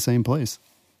come from the same place.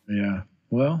 Yeah.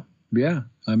 Well, yeah.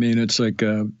 I mean, it's like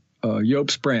Joop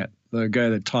Sprant, the guy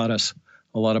that taught us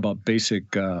a lot about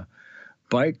basic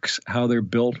bikes, how they're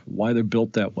built, why they're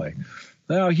built that way.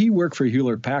 Now, he worked for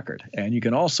Hewlett-Packard, and you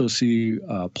can also see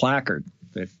a placard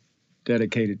that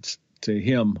dedicated to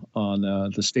him on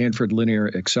the Stanford Linear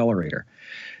Accelerator.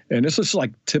 And this is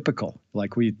like typical,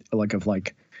 like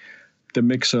the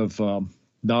mix of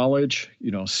knowledge,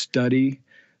 study,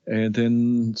 and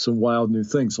then some wild new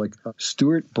things. Like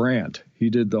Stuart Brandt, he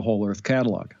did the Whole Earth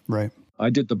Catalog. Right. I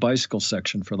did the bicycle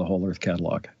section for the Whole Earth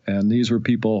Catalog. And these were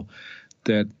people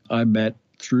that I met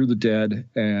Through the Dead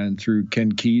and through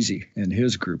Ken Kesey and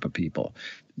his group of people.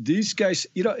 These guys,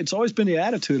 it's always been the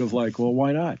attitude of like, well,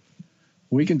 why not?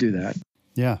 We can do that.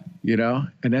 Yeah.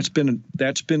 And that's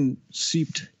been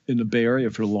seeped in the Bay Area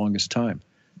for the longest time.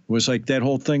 It was like that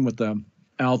whole thing with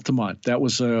Altamont. That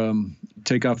was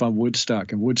takeoff on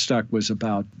Woodstock. And Woodstock was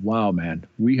about, wow, man,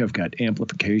 we have got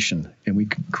amplification and we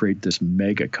could create this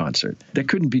mega concert. That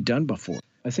couldn't be done before.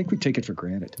 I think we take it for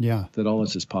granted that all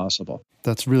this is possible.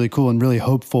 That's really cool and really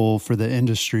hopeful for the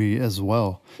industry as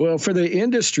well. Well, for the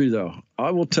industry, though,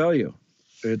 I will tell you,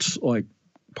 it's like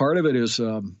part of it is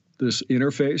this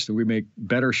interface that we make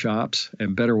better shops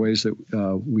and better ways that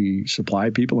we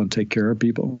supply people and take care of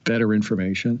people, better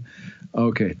information.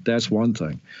 Okay, that's one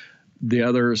thing. The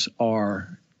others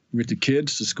are with the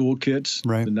kids, the school kids,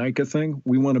 right. The NICA thing.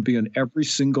 We want to be in every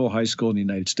single high school in the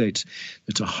United States.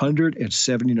 It's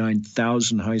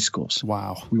 179,000 high schools.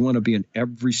 Wow. We want to be in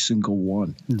every single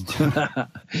one.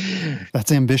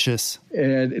 That's ambitious.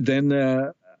 And then,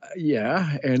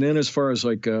 and then as far as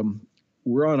like,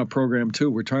 we're on a program too.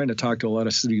 We're trying to talk to a lot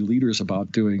of city leaders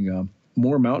about doing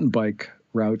more mountain bike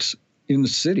routes in the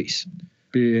cities.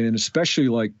 And especially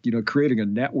like, creating a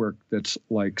network that's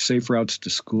like safe routes to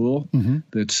school,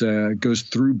 that goes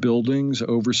through buildings,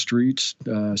 over streets,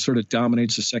 sort of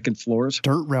dominates the second floors.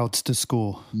 Dirt routes to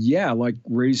school. Yeah, like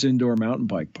Ray's Indoor Mountain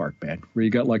Bike Park, man, where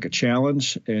you got like a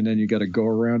challenge and then you got to go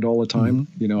around all the time,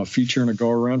 a feature and a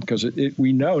go around, because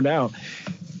we know now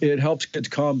it helps kids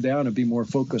calm down and be more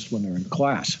focused when they're in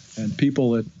class. And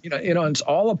people that, it's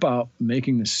all about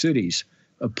making the cities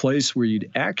a place where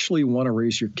you'd actually want to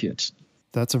raise your kids.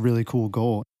 That's a really cool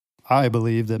goal. I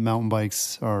believe that mountain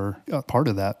bikes are a part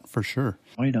of that for sure.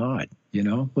 Why not?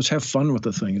 Let's have fun with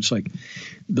the thing. It's like,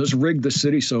 let's rig the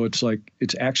city so it's like,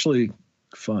 it's actually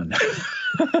fun.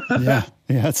 Yeah,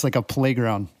 it's like a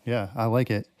playground. Yeah, I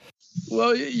like it.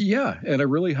 Well, yeah, and a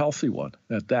really healthy one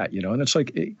at that, and it's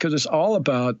like, because it's all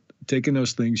about taking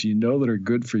those things that are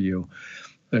good for you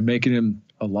and making them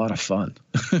a lot of fun.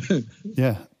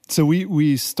 Yeah. So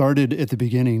we started at the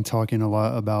beginning talking a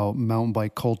lot about mountain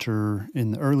bike culture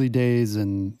in the early days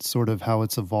and sort of how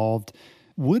it's evolved.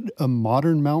 Would a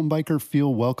modern mountain biker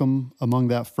feel welcome among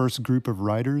that first group of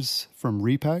riders from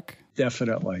Repack?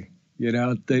 Definitely.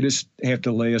 They just have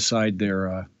to lay aside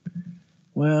their,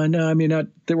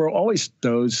 there were always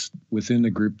those within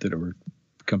the group that were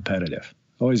competitive.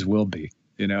 Always will be,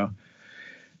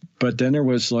 But then there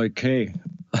was like, hey,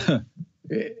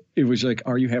 it was like,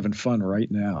 are you having fun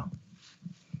right now?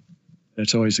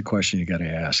 That's always the question you got to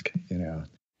ask,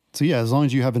 So yeah, as long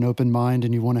as you have an open mind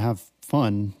and you want to have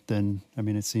fun, then,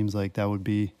 it seems like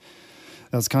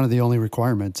that's kind of the only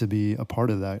requirement to be a part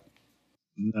of that.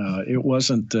 No, it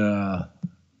wasn't uptight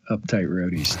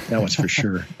roadies. That was for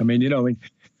sure.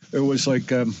 It was like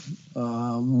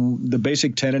the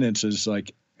basic tenets is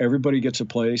like everybody gets a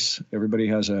place. Everybody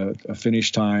has a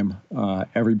finish time.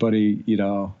 Everybody,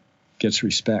 gets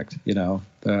respect. The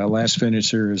last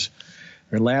finisher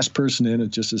last person in is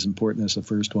just as important as the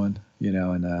first one,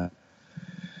 and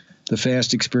the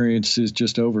fast experience is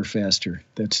just over faster.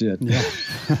 That's it.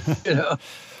 Yeah.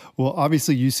 Well,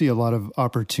 obviously you see a lot of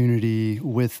opportunity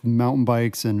with mountain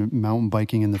bikes and mountain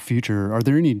biking in the future. Are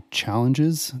there any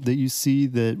challenges that you see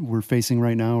that we're facing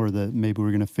right now or that maybe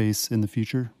we're going to face in the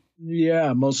future?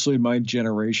 Yeah, mostly my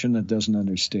generation that doesn't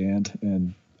understand.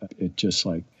 And it just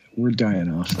like, we're dying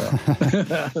off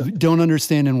though. Don't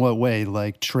understand in what way?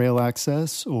 Like trail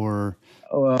access or?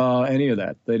 Any of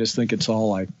that. They just think it's all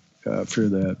like for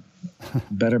the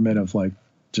betterment of like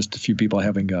just a few people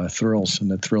having thrills, and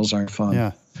the thrills aren't fun.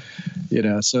 Yeah.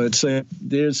 So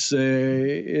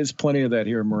there's plenty of that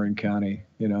here in Marin County.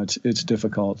 It's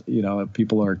difficult. They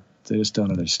just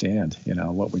don't understand,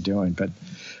 what we're doing. But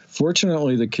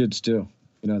fortunately, the kids do.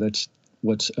 That's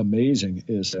what's amazing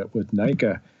is that with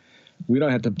NICA, we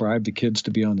don't have to bribe the kids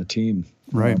to be on the team.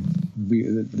 Right.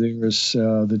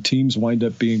 The teams wind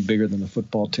up being bigger than the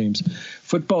football teams.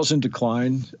 Football's in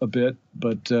decline a bit,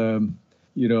 but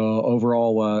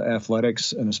overall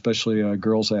athletics and especially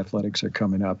girls athletics are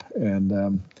coming up,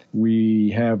 and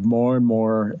we have more and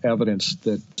more evidence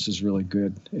that this is really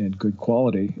good and good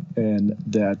quality, and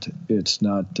that it's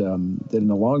not that in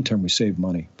the long term we save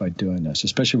money by doing this.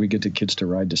 Especially we get the kids to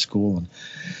ride to school and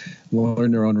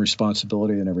learn their own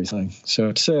responsibility and everything. So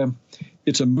it's a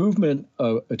movement.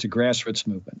 It's a grassroots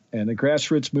movement, and the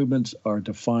grassroots movements are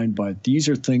defined by these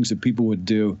are things that people would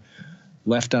do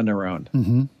left on their own.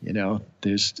 Mm-hmm.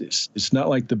 It's not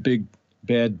like the big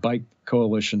bad bike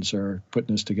coalitions are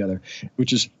putting this together,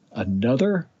 which is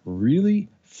another really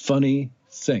funny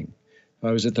thing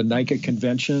I was at the NICA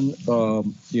convention,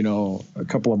 a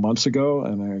couple of months ago,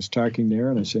 and I was talking there,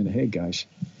 and I said, hey, guys,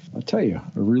 I'll tell you,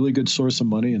 a really good source of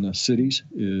money in the cities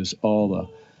is all the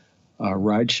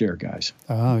rideshare guys.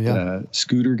 Oh, yeah.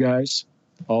 Scooter guys,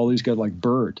 all these guys like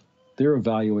Bird. They're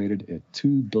evaluated at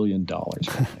 $2 billion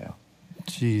right now.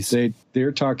 Jeez.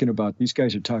 These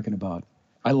guys are talking about,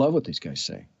 I love what these guys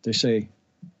say. They say,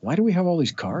 why do we have all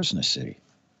these cars in the city?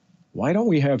 Why don't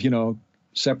we have,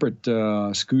 separate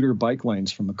scooter bike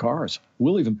lanes from the cars?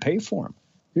 We'll even pay for them.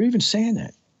 They're even saying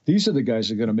that. These are the guys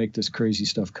that are going to make this crazy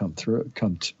stuff come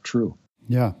true.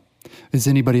 Yeah. Is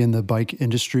anybody in the bike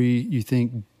industry, you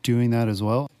think, doing that as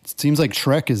well? It seems like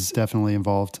Trek is definitely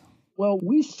involved. Well,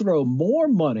 we throw more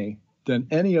money than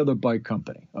any other bike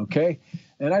company, okay?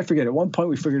 And I forget, at one point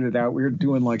we figured it out. We were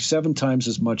doing like 7 times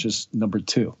as much as number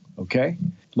 2, okay?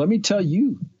 Let me tell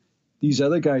you, these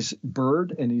other guys,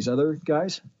 Bird and these other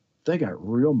guys, they got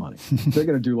real money. They're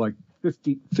going to do like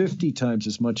 50 times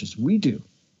as much as we do.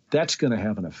 That's going to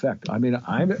have an effect. I mean,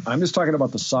 I'm just talking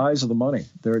about the size of the money.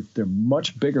 They're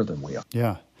much bigger than we are.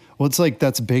 Yeah. Well, it's like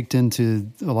that's baked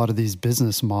into a lot of these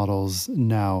business models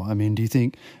now. I mean, do you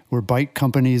think were bike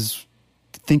companies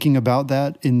thinking about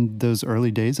that in those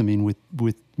early days? I mean,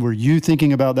 were you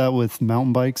thinking about that with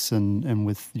mountain bikes and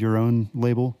with your own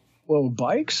label? Well,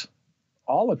 bikes,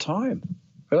 all the time.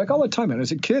 Like all the time. And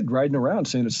as a kid riding around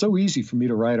saying it's so easy for me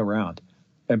to ride around.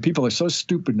 And people are so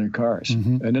stupid in their cars.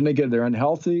 Mm-hmm. And then they're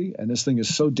unhealthy, and this thing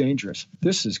is so dangerous.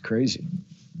 This is crazy.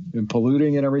 And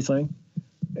polluting and everything.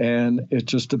 And it's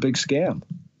just a big scam,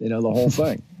 the whole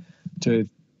thing. In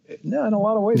a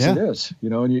lot of ways it is.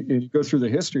 And you go through the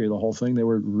history of the whole thing,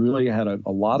 they had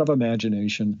a lot of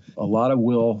imagination, a lot of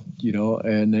will,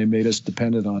 and they made us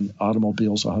dependent on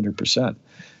automobiles 100%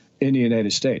 in the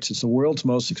United States. It's the world's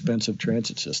most expensive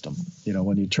transit system.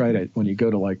 When you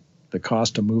go to like the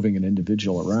cost of moving an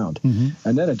individual around. Mm-hmm.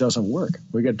 And then it doesn't work.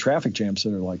 We got traffic jams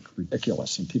that are like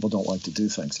ridiculous, and people don't like to do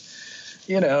things.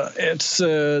 It's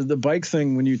the bike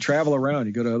thing. When you travel around,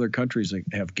 you go to other countries that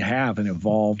have an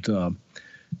evolved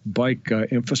bike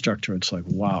infrastructure. It's like,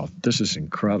 wow, this is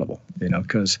incredible,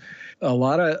 because a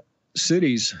lot of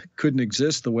cities couldn't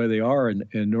exist the way they are in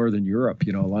Northern Europe.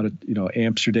 A lot of,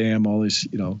 Amsterdam, all these,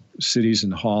 cities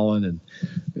in Holland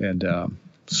and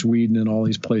Sweden and all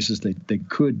these places, they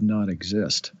could not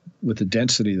exist with the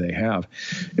density they have.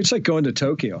 It's like going to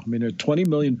Tokyo. I mean, there are 20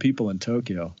 million people in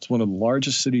Tokyo. It's one of the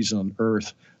largest cities on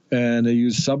earth. And they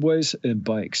use subways and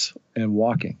bikes and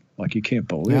walking like you can't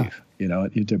believe. Yeah.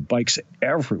 There are bikes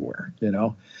everywhere,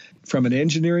 From an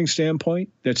engineering standpoint,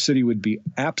 that city would be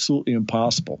absolutely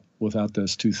impossible without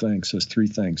those 3 things,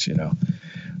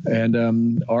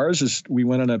 And ours is, we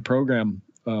went on a program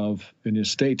in the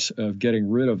States of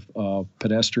getting rid of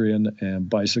pedestrian and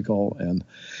bicycle and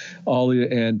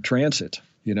and transit.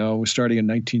 Starting in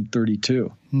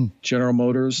 1932. General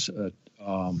Motors, it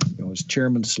was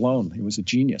Chairman Sloan. He was a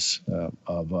genius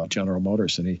of General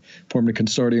Motors, and he formed a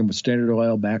consortium with Standard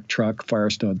Oil, Mack Truck,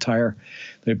 Firestone Tire.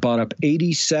 They bought up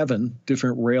 87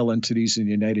 different rail entities in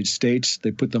the United States. They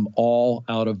put them all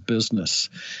out of business.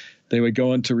 They would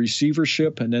go into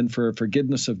receivership, and then for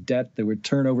forgiveness of debt, they would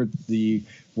turn over the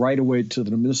right-of-way to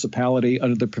the municipality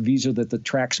under the proviso that the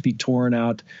tracks be torn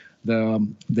out,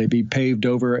 they be paved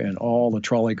over, and all the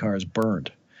trolley cars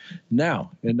burned.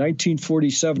 Now, in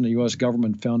 1947, the U.S.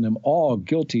 government found them all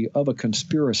guilty of a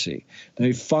conspiracy.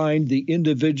 They fined the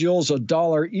individuals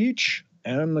 $1 each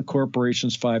and the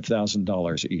corporations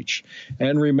 $5,000 each.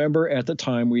 And remember, at the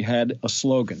time, we had a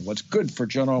slogan: what's good for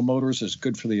General Motors is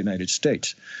good for the United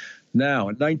States. Now,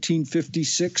 in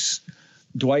 1956,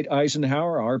 Dwight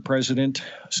Eisenhower, our president,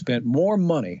 spent more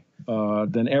money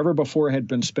than ever before had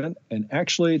been spent, and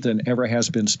actually than ever has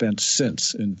been spent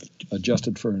since,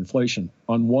 adjusted for inflation,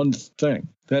 on one thing.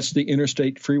 That's the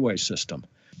interstate freeway system.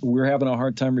 We're having a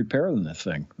hard time repairing the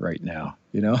thing right now,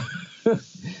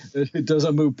 It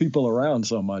doesn't move people around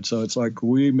so much. So it's like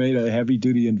we made a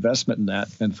heavy-duty investment in that,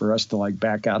 and for us to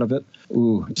back out of it,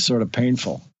 it's sort of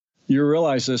painful. You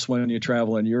realize this when you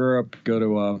travel in Europe, go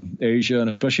to Asia, and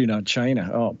especially not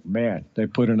China. Oh, man, they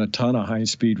put in a ton of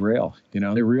high-speed rail. They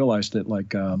realized that,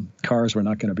 cars were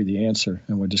not going to be the answer,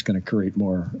 and we're just going to create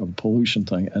more of a pollution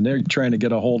thing. And they're trying to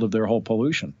get a hold of their whole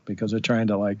pollution because they're trying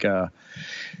to,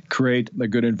 create a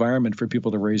good environment for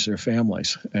people to raise their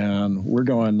families. And we're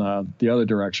going the other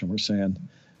direction. We're saying,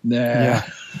 nah. Yeah.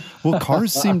 Well,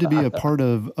 cars seem to be a part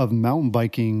of mountain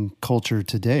biking culture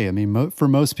today. I mean, for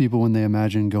most people, when they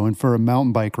imagine going for a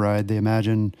mountain bike ride, they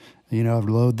imagine, I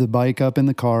load the bike up in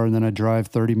the car and then I drive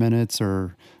 30 minutes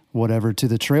or whatever to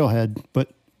the trailhead.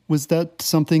 But was that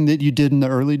something that you did in the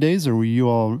early days, or were you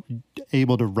all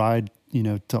able to ride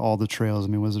to all the trails? I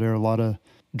mean, was there a lot of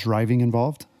driving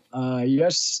involved?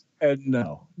 Yes and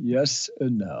no. Yes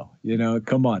and no.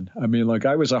 Come on. I mean, like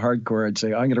I was a hardcore. I'd say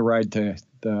I'm going to ride to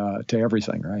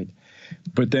everything, right?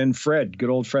 But then good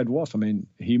old Fred Wolf. I mean,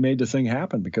 he made the thing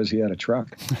happen because he had a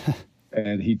truck,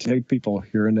 and he'd take people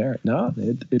here and there. No,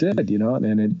 it did,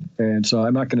 and so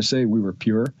I'm not going to say we were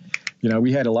pure.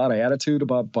 We had a lot of attitude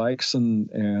about bikes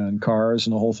and cars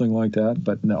and the whole thing like that.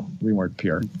 But no, we weren't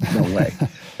pure. No way.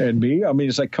 And me, I mean,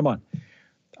 it's like, come on.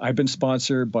 I've been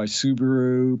sponsored by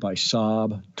Subaru, by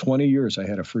Saab. 20 years I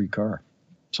had a free car.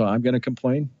 So I'm going to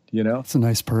complain, It's a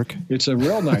nice perk. It's a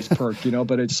real nice perk,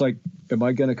 but it's like, am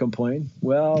I going to complain?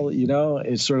 Well,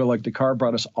 it's sort of like the car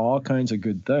brought us all kinds of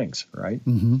good things, right?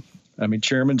 Mm-hmm. I mean,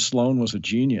 Chairman Sloan was a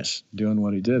genius doing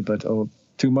what he did, but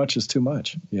too much is too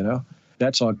much,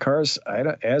 That's all. Cars,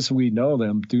 as we know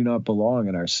them, do not belong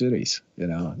in our cities,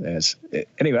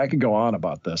 Anyway, I could go on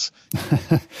about this.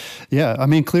 Yeah, I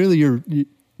mean, clearly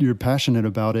you're passionate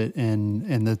about it,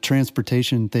 and the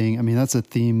transportation thing. I mean, that's a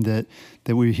theme that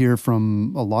we hear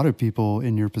from a lot of people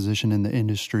in your position in the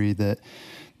industry, that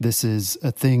this is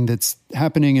a thing that's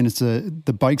happening, and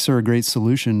the bikes are a great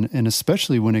solution, and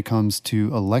especially when it comes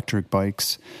to electric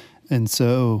bikes. And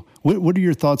so what are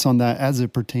your thoughts on that as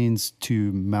it pertains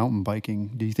to mountain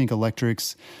biking? Do you think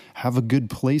electrics have a good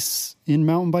place in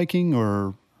mountain biking,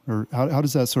 or how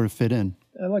does that sort of fit in?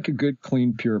 I like a good,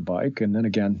 clean, pure bike. And then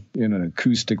again, an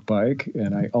acoustic bike.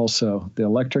 And the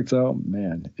electric though,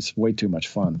 man, it's way too much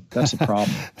fun. That's the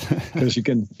problem. Because you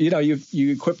can,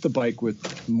 you equip the bike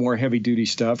with more heavy duty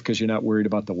stuff because you're not worried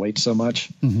about the weight so much.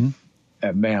 Mm-hmm.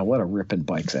 And man, what a ripping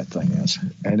bike that thing is.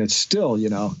 And it's still,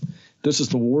 this is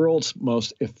the world's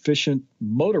most efficient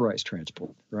motorized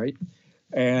transport, right?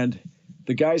 And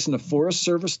the guys in the Forest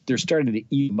Service, they're starting to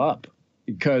eat them up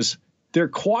because they're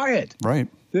quiet. Right.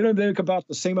 They don't make about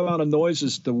the same amount of noise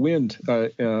as the wind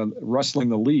rustling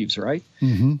the leaves, right?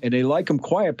 Mm-hmm. And they like them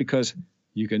quiet because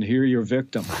you can hear your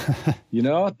victim. They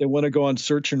want to go on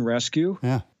search and rescue,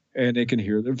 and they can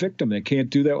hear their victim. They can't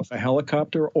do that with a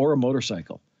helicopter or a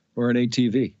motorcycle or an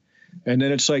ATV. And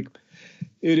then it's like,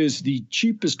 it is the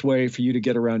cheapest way for you to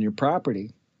get around your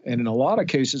property, and in a lot of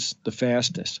cases, the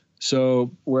fastest.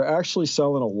 So we're actually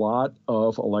selling a lot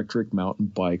of electric mountain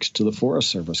bikes to the Forest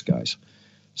Service guys.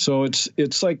 So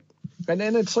it's like, and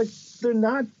then it's like, they're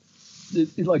not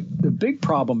like the big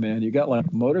problem, man. You got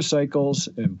like motorcycles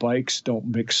and bikes don't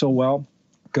mix so well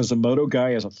because the moto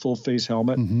guy has a full face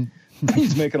helmet. Mm-hmm.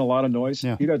 He's making a lot of noise.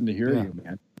 Yeah. He doesn't hear you,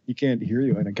 man. He can't hear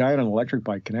you. And a guy on an electric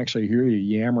bike can actually hear you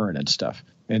yammering and stuff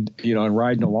and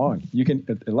riding along.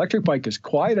 An electric bike is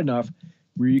quiet enough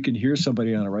where you can hear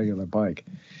somebody on a regular bike.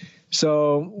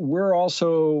 So we're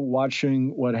also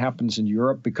watching what happens in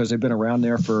Europe because they've been around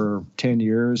there for 10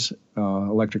 years,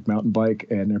 electric mountain bike,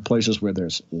 and there are places where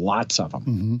there's lots of them.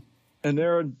 Mm-hmm. And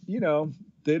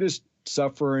they're just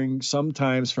suffering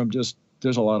sometimes from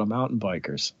there's a lot of mountain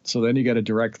bikers. So then you got to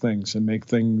direct things and make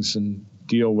things and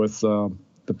deal with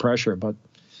the pressure. But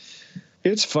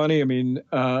it's funny. I mean,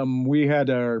 we had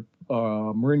our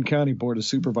Marin County Board of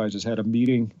Supervisors had a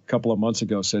meeting a couple of months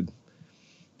ago,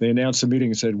 they announced a meeting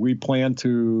and said, we plan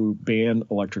to ban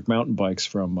electric mountain bikes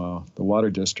from the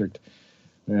water district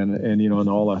and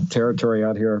all the territory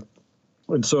out here.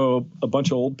 And so a bunch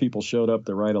of old people showed up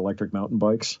to ride electric mountain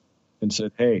bikes and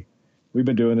said, hey, we've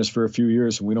been doing this for a few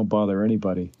years and we don't bother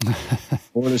anybody.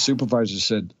 Board of Supervisors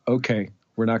said, okay,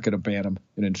 we're not going to ban them.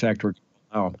 And in fact, we're going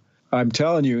to allow them. I'm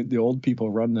telling you, the old people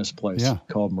run this place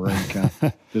called Marin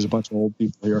County. There's a bunch of old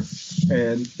people here.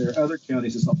 And there are other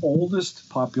counties. It's the oldest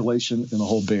population in the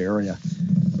whole Bay Area.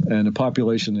 And the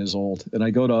population is old. And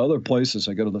I go to other places.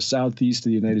 I go to the southeast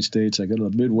of the United States. I go to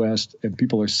the Midwest. And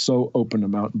people are so open to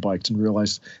mountain bikes and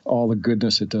realize all the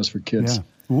goodness it does for kids.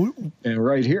 Yeah. And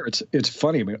right here, it's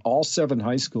funny. I mean, all 7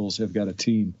 high schools have got a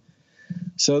team.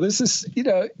 So this is,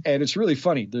 and it's really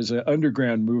funny. There's an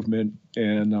underground movement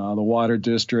in the Water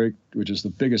District, which is the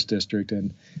biggest district,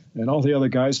 and all the other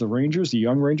guys, the Rangers, the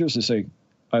young Rangers, they say,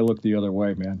 I look the other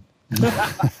way, man.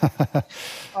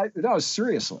 No,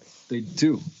 seriously, they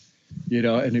do.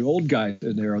 And the old guys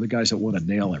in there are the guys that want to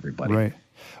nail everybody. Right.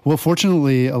 Well,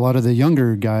 fortunately, a lot of the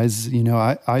younger guys,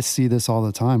 I see this all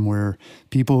the time where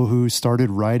people who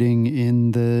started riding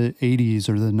in the 80s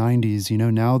or the 90s,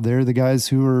 now they're the guys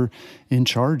who are in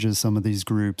charge of some of these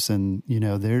groups. And,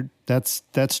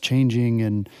 that's changing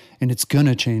and it's going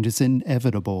to change. It's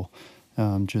inevitable,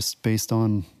 just based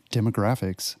on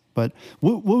demographics. But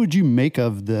what would you make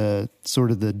of the sort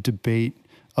of the debate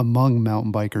among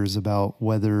mountain bikers about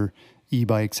whether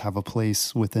e-bikes have a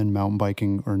place within mountain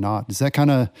biking or not? Does that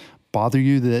kind of bother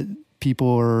you that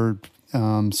people are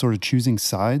sort of choosing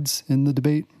sides in the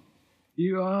debate?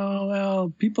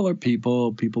 Well, people are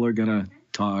people. People are going to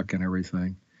talk and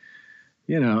everything.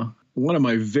 One of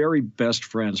my very best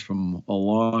friends from a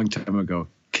long time ago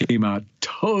came out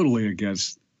totally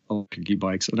against electric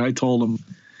e-bikes. And I told him,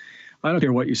 I don't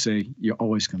care what you say, you're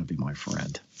always going to be my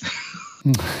friend.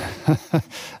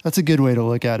 That's a good way to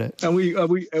look at it. And we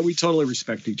totally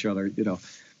respect each other,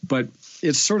 but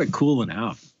it's sort of cooling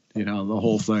out, the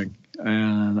whole thing.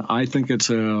 And I think it's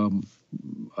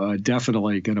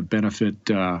definitely going to benefit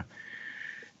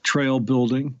trail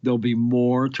building. There'll be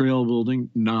more trail building,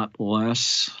 not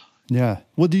less. Yeah.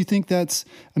 Well, do you think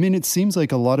it seems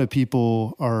like a lot of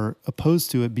people are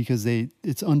opposed to it because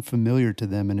it's unfamiliar to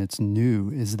them and it's new.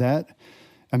 Is that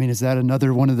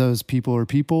another one of those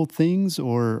people things,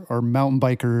 or are mountain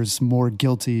bikers more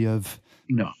guilty of?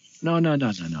 No,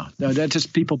 that's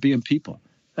just people being people.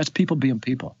 That's people being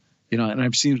people, and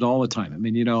I've seen it all the time.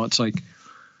 It's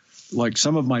like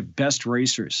some of my best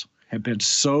racers have been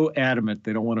so adamant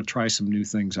they don't want to try some new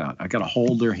things out. I got to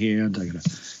hold their hand. I got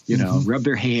to, rub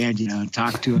their hand,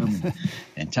 talk to them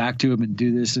and talk to them and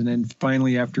do this. And then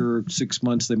finally, after 6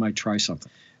 months, they might try something.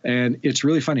 And it's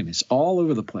really funny. It's all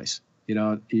over the place.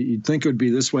 You'd think it would be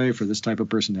this way for this type of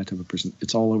person, that type of person.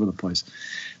 It's all over the place.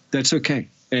 That's okay.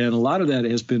 And a lot of that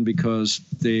has been because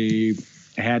they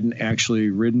hadn't actually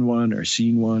ridden one or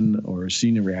seen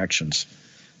the reactions.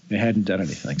 They hadn't done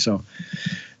anything. So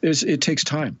it takes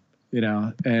time.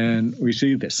 And we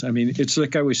see this. It's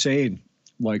like I was saying,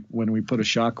 like when we put a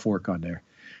shock fork on there.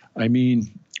 A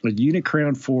unit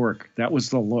crown fork, that was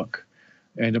the look.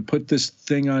 And to put this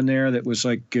thing on there that was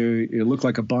like, it looked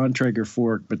like a Bontrager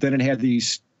fork, but then it had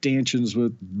these stanchions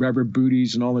with rubber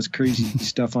booties and all this crazy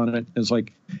stuff on it. It's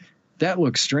like, that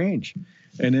looks strange.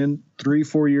 And then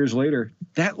 3-4 years later,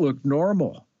 that looked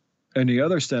normal. And the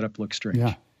other setup looked strange.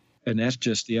 Yeah. And that's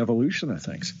just the evolution of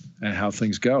things and how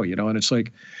things go, and it's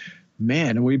like,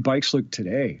 man, the way bikes look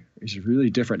today is really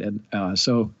different. And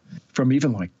so from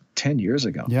even like 10 years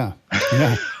ago. Yeah.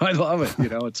 I love it.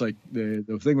 It's like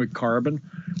the thing with carbon,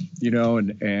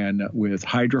 and with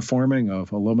hydroforming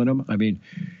of aluminum.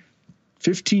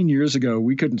 15 years ago,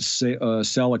 we couldn't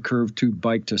sell a curved tube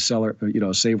bike to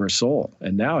save our soul.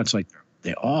 And now it's like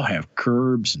they all have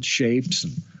curves and shapes,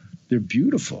 and they're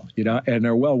beautiful, and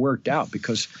they're well worked out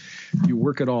because you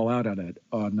work it all out on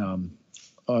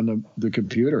the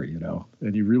computer,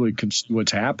 and you really can see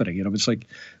what's happening. It's like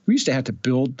we used to have to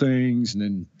build things and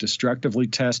then destructively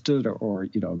test it or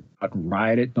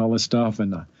ride it and all this stuff.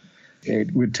 And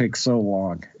it would take so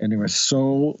long, and there was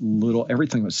so little,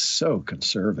 everything was so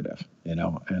conservative,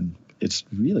 and it's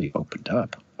really opened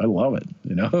up. I love it,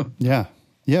 Yeah.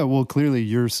 Yeah. Well, clearly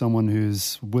you're someone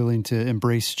who's willing to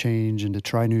embrace change and to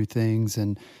try new things,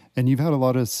 and you've had a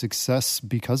lot of success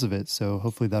because of it. So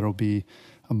hopefully that'll be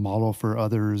a model for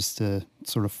others to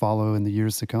sort of follow in the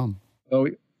years to come. Well,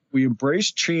 we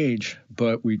embrace change,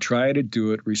 but we try to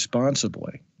do it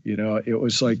responsibly. It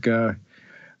was like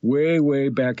way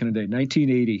back in the day,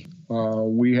 1980,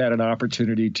 we had an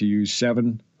opportunity to use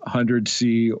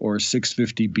 700C or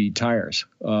 650B tires.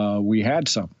 We had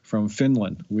some from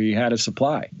Finland. We had a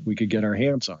supply we could get our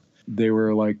hands on. They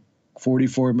were like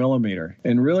 44 millimeter.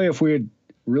 And really, if we had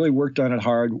really worked on it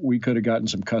hard, we could have gotten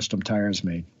some custom tires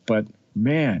made. But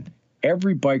man,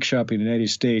 every bike shop in the United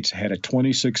States had a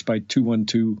 26 by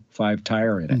 2125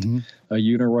 tire in it, a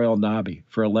Uniroyal Knobby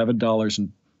for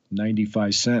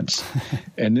 $11.95.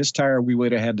 And this tire we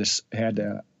would have had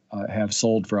to have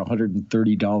sold for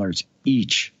 $130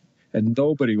 each. And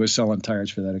nobody was selling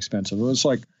tires for that expensive. It was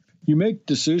like you make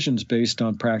decisions based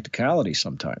on practicality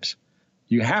sometimes.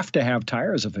 You have to have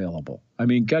tires available.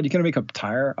 God, you're going to make a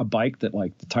bike that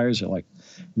like the tires are like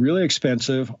really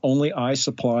expensive. Only I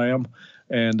supply them,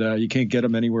 and you can't get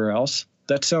them anywhere else.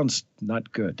 That sounds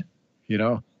not good,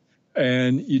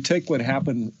 And you take what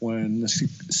happened when the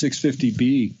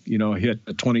 650B, hit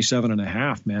a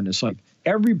 27.5, man. It's like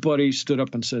everybody stood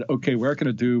up and said, okay, we're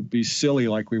going to be silly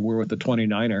like we were with the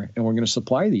 29er, and we're going to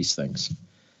supply these things.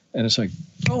 And it's like,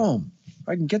 boom,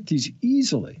 I can get these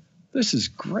easily. This is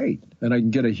great. And I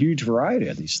can get a huge variety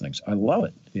of these things. I love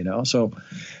it, So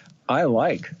I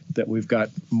like that we've got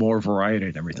more variety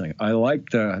and everything. I like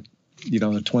the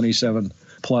 27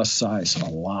 plus size a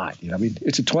lot.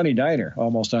 It's a 29er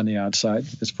almost on the outside.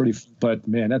 It's pretty, but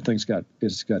man, that thing's got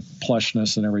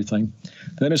plushness and everything.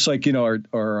 Then it's like, our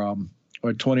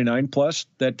 29 plus,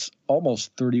 that's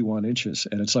almost 31 inches.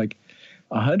 And it's like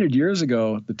 100 years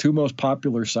ago, the two most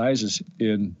popular sizes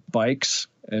in bikes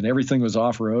and everything was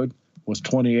off-road was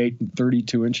 28 and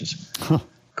 32 inches. Huh.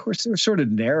 Of course, they're sort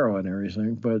of narrow and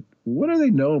everything, but what do they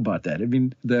know about that?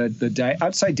 The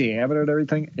outside diameter and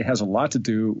everything, it has a lot to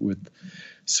do with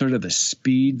sort of the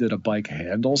speed that a bike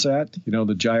handles at.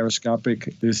 The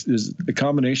gyroscopic is a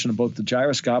combination of both the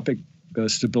gyroscopic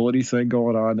stability thing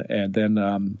going on, and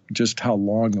then just how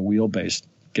long the wheelbase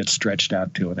gets stretched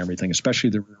out to and everything, especially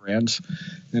the rear ends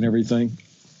and everything.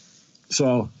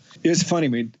 So it's funny. I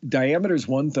mean, diameter is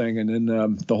one thing, and then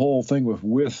the whole thing with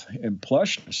width and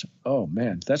plushness. Oh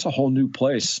man, that's a whole new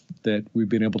place that we've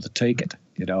been able to take it.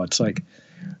 It's like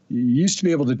you used to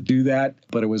be able to do that,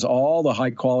 but it was all the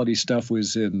high quality stuff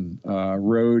was in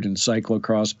road and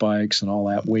cyclocross bikes and all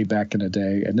that way back in the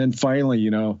day. And then finally,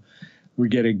 we're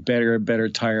getting better and better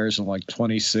tires and like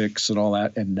 26 and all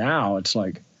that. And now it's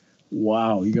like,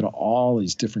 wow, you got all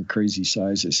these different crazy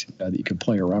sizes that you can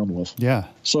play around with. Yeah.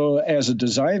 So as a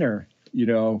designer,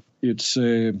 it's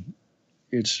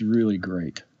really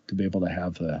great to be able to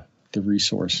have the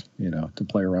resource, to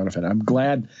play around with it. I'm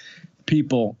glad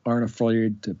people aren't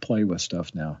afraid to play with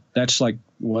stuff now. That's like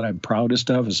what I'm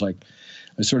proudest of is like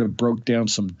I sort of broke down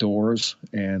some doors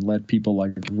and let people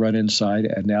like run inside,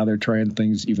 and now they're trying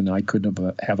things even I couldn't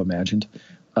have imagined.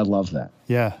 I love that.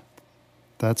 Yeah.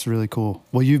 That's really cool.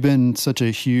 Well, you've been such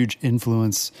a huge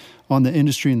influence on the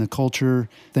industry and the culture.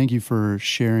 Thank you for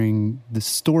sharing this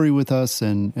story with us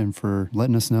and for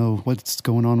letting us know what's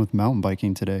going on with mountain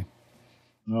biking today.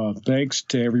 Thanks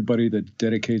to everybody that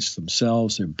dedicates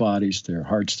themselves, their bodies, their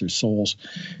hearts, their souls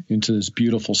into this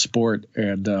beautiful sport.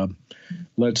 And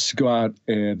let's go out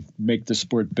and make the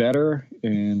sport better.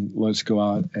 And let's go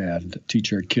out and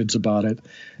teach our kids about it.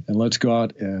 And let's go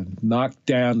out and knock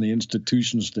down the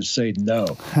institutions that say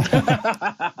no.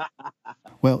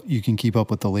 Well, you can keep up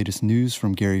with the latest news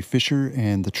from Gary Fisher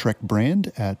and the Trek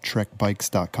brand at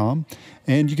trekbikes.com.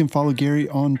 And you can follow Gary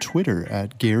on Twitter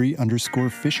at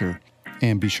Gary_Fisher.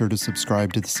 And be sure to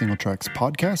subscribe to the Single Tracks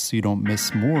podcast so you don't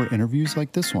miss more interviews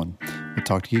like this one. We'll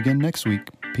talk to you again next week.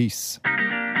 Peace.